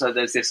them. So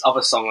there's this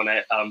other song on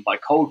it by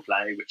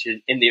Coldplay, which is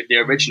in the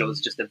original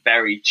is just a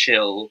very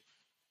chill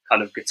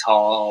kind of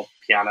guitar,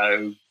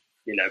 piano,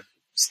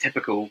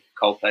 typical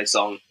Coldplay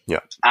song.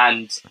 Yeah.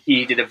 And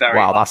he did a very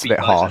that's a bit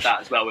version harsh. of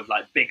that as well with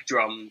like big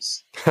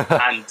drums.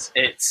 And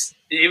it's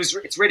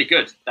really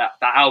good, that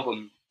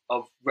album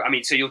of, I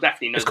mean, so you'll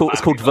definitely know.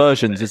 It's called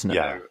Versions, isn't it?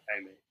 Yeah.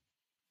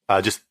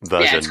 Amy. Just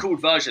Version. Yeah, it's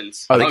called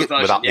Versions.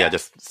 Version,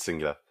 just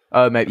singular.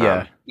 Oh, maybe,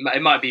 yeah.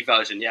 It might be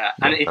Version, yeah.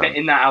 And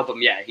in that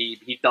album,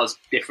 he does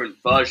different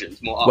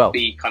versions, more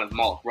upbeat, kind of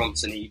Mark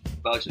Ronson-y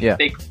versions. Yeah.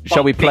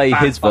 Shall we play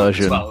his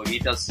version? As well. He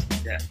does,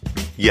 yeah.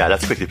 Yeah,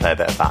 let's quickly play a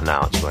bit of that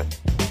now, actually.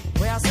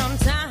 Well,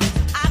 sometimes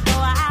I go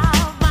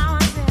out by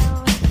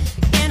myself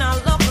and I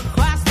look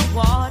across the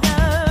water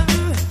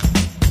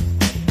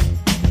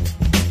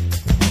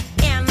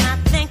and I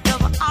think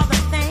of all the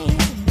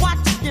things what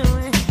you're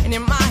doing, and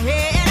in my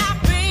head I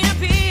paint a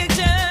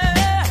picture.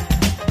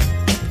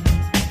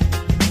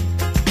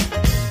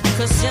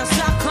 'Cause since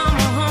I come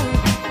home,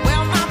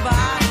 well, my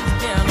body's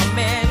been a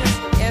mess,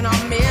 and I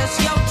miss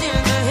your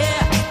ginger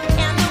hair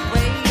and the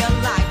way you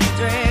like to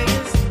dress.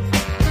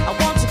 I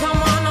want you to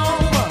come on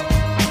over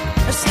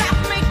and stop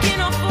making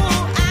a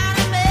fool out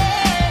of me.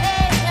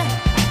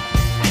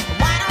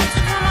 Why don't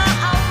you come on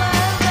over,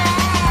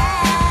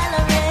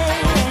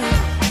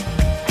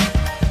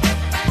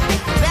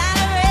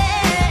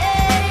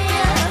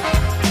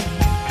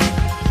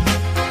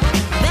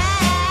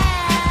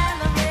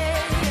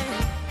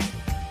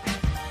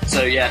 Valerie?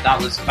 So yeah, that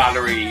was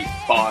Valerie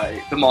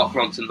by the Mark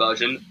Ronson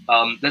version.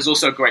 There's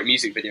also a great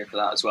music video for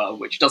that as well,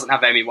 which doesn't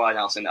have Amy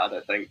Winehouse in it, I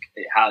don't think.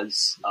 It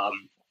has a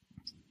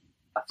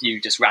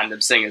few just random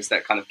singers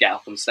that kind of get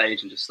up on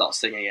stage and just start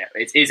singing it.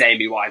 It is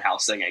Amy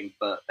Winehouse singing,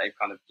 but they've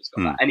kind of just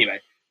got that.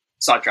 Anyway,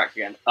 sidetracked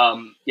again.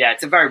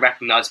 It's a very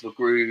recognisable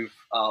groove.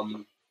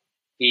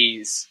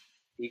 He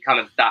kind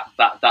of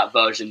that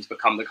version's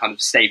become the kind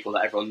of staple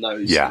that everyone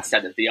knows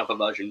instead of the other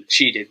version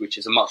she did, which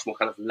is a much more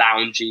kind of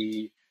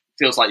loungy.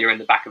 Feels like you're in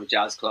the back of a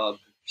jazz club.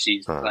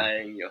 She's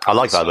playing. I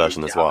like that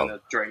version as well. A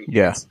drink.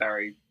 Yeah, it's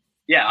very.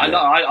 Yeah,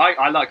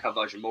 I like her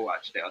version more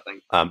actually. I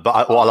think.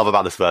 But what I love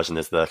about this version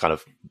is the kind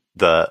of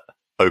the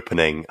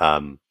opening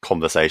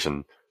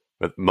conversation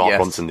with Mark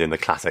Ronson doing the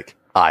classic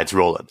 "It's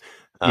rolling."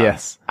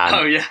 Yes.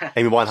 And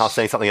Amy Winehouse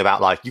saying something about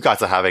like you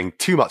guys are having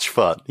too much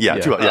fun. Boom,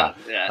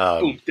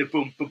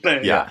 boom, boom,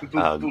 bam.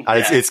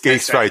 And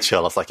it's very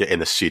chill. It's like you're in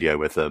the studio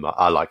with them.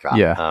 I like that.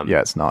 Yeah,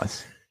 it's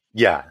nice.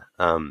 Yeah.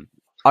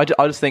 I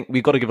just think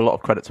we've got to give a lot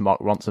of credit to Mark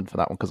Ronson for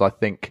that one, because I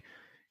think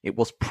it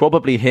was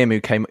probably him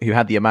who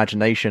had the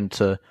imagination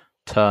to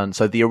turn.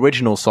 So the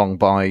original song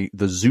by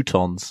the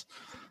Zootons,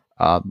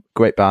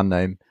 great band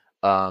name,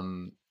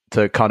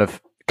 to kind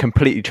of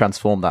completely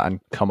transform that and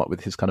come up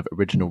with his kind of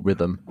original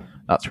rhythm.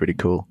 That's really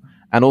cool.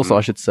 And also,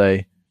 I should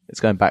say, it's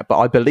going back, but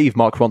I believe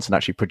Mark Ronson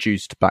actually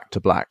produced Back to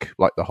Black,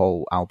 like the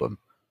whole album.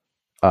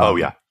 Oh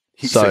yeah,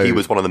 so he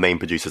was one of the main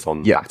producers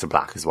on Back to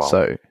Black as well.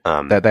 So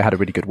they had a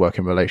really good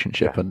working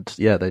relationship, and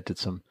they did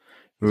some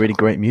really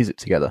great music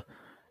together.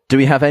 Do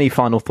we have any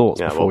final thoughts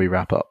before we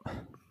wrap up?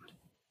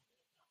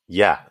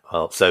 Yeah,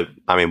 well, so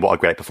I mean, what a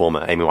great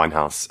performer, Amy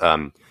Winehouse,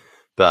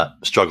 but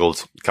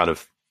struggled kind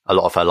of a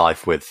lot of her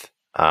life with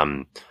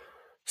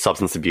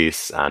substance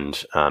abuse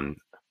and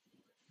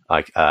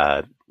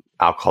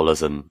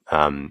alcoholism,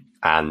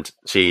 and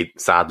she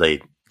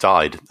sadly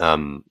died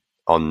on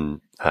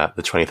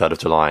the 23rd of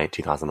July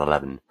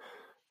 2011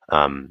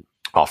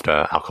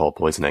 after alcohol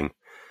poisoning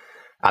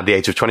at the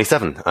age of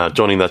 27,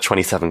 joining the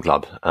 27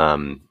 Club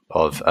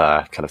of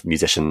kind of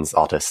musicians,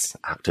 artists,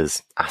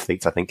 actors,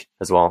 athletes, I think,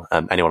 as well.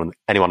 Anyone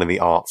in the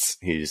arts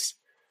who's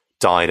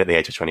died at the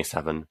age of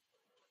 27.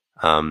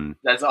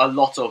 There's a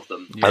lot of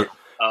them.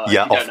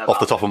 Off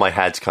the top of my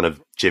head, kind of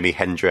Jimi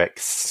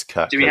Hendrix,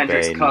 Kurt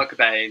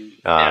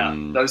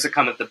Cobain. Those are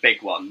kind of the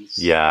big ones.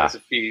 Yeah, there's a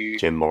few.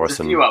 Jim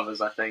Morrison. There's a few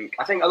others, I think.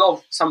 I think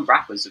some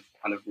rappers have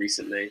kind of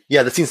recently.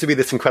 Yeah, there seems to be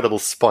this incredible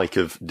spike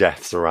of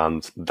deaths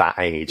around that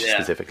age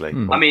specifically.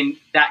 I mean,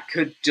 that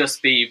could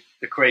just be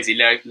the crazy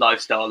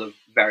lifestyle of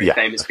very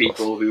famous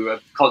people who are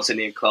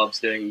constantly in clubs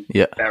doing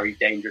very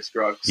dangerous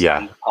drugs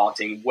and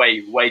partying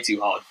way too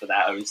hard for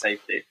their own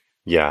safety.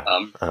 Yeah.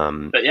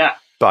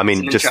 But I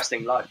mean, just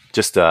interesting life.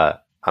 Just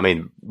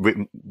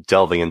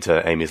delving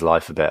into Amy's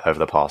life a bit over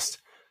the past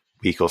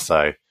week or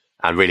so,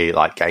 and really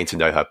like getting to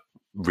know her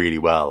really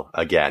well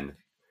again.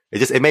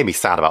 It made me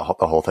sad about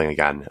the whole thing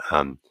again,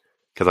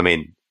 because I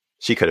mean,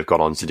 she could have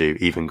gone on to do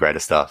even greater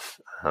stuff,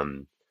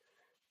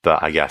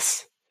 but I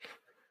guess,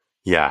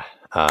 sometimes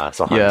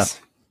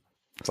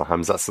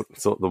that's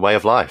sort of the way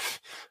of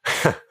life.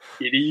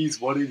 It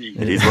is what it is.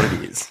 It is what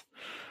it is.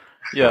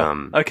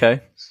 Yeah.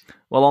 Okay.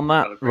 Well, on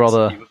that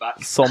rather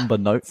somber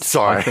note,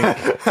 sorry, I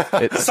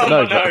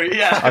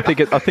think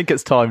it's I think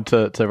it's time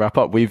to wrap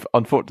up. We've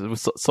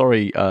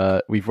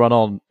we've run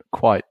on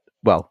quite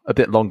a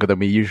bit longer than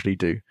we usually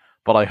do,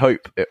 but I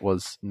hope it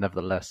was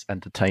nevertheless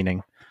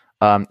entertaining.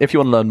 If you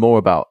want to learn more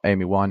about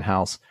Amy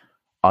Winehouse,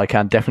 I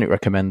can definitely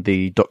recommend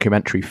the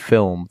documentary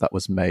film that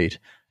was made,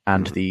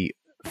 and the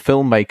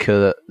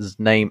filmmaker's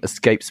name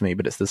escapes me,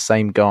 but it's the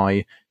same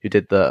guy who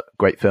did the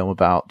great film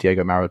about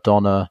Diego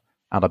Maradona,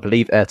 and I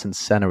believe Ayrton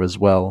Senna as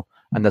well.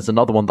 And there's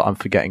another one that I'm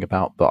forgetting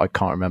about, but I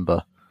can't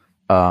remember.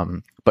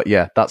 But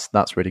yeah,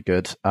 that's really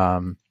good.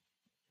 And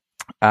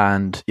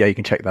yeah, you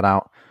can check that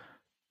out.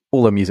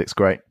 All the music's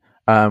great.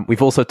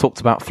 We've also talked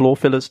about floor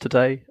fillers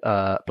today,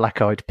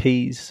 Black Eyed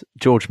Peas,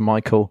 George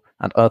Michael,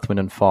 and Earth, Wind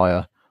and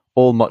Fire.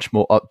 All much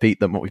more upbeat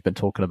than what we've been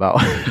talking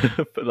about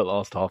for the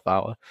last half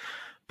hour.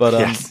 But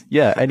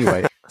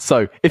anyway,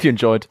 so if you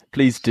enjoyed,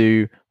 please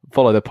do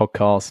follow the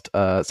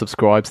podcast,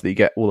 subscribe so that you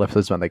get all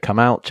episodes when they come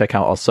out. Check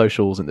out our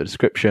socials in the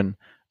description.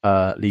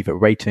 Leave a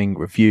rating,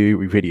 review.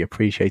 We really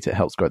appreciate it. It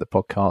helps grow the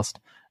podcast.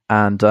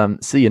 And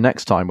see you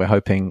next time. We're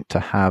hoping to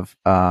have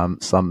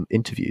some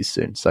interviews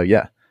soon. So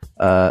yeah,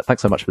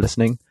 thanks so much for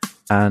listening,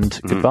 and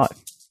goodbye.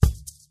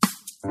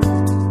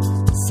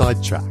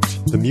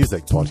 Sidetracked, the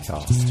music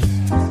podcast.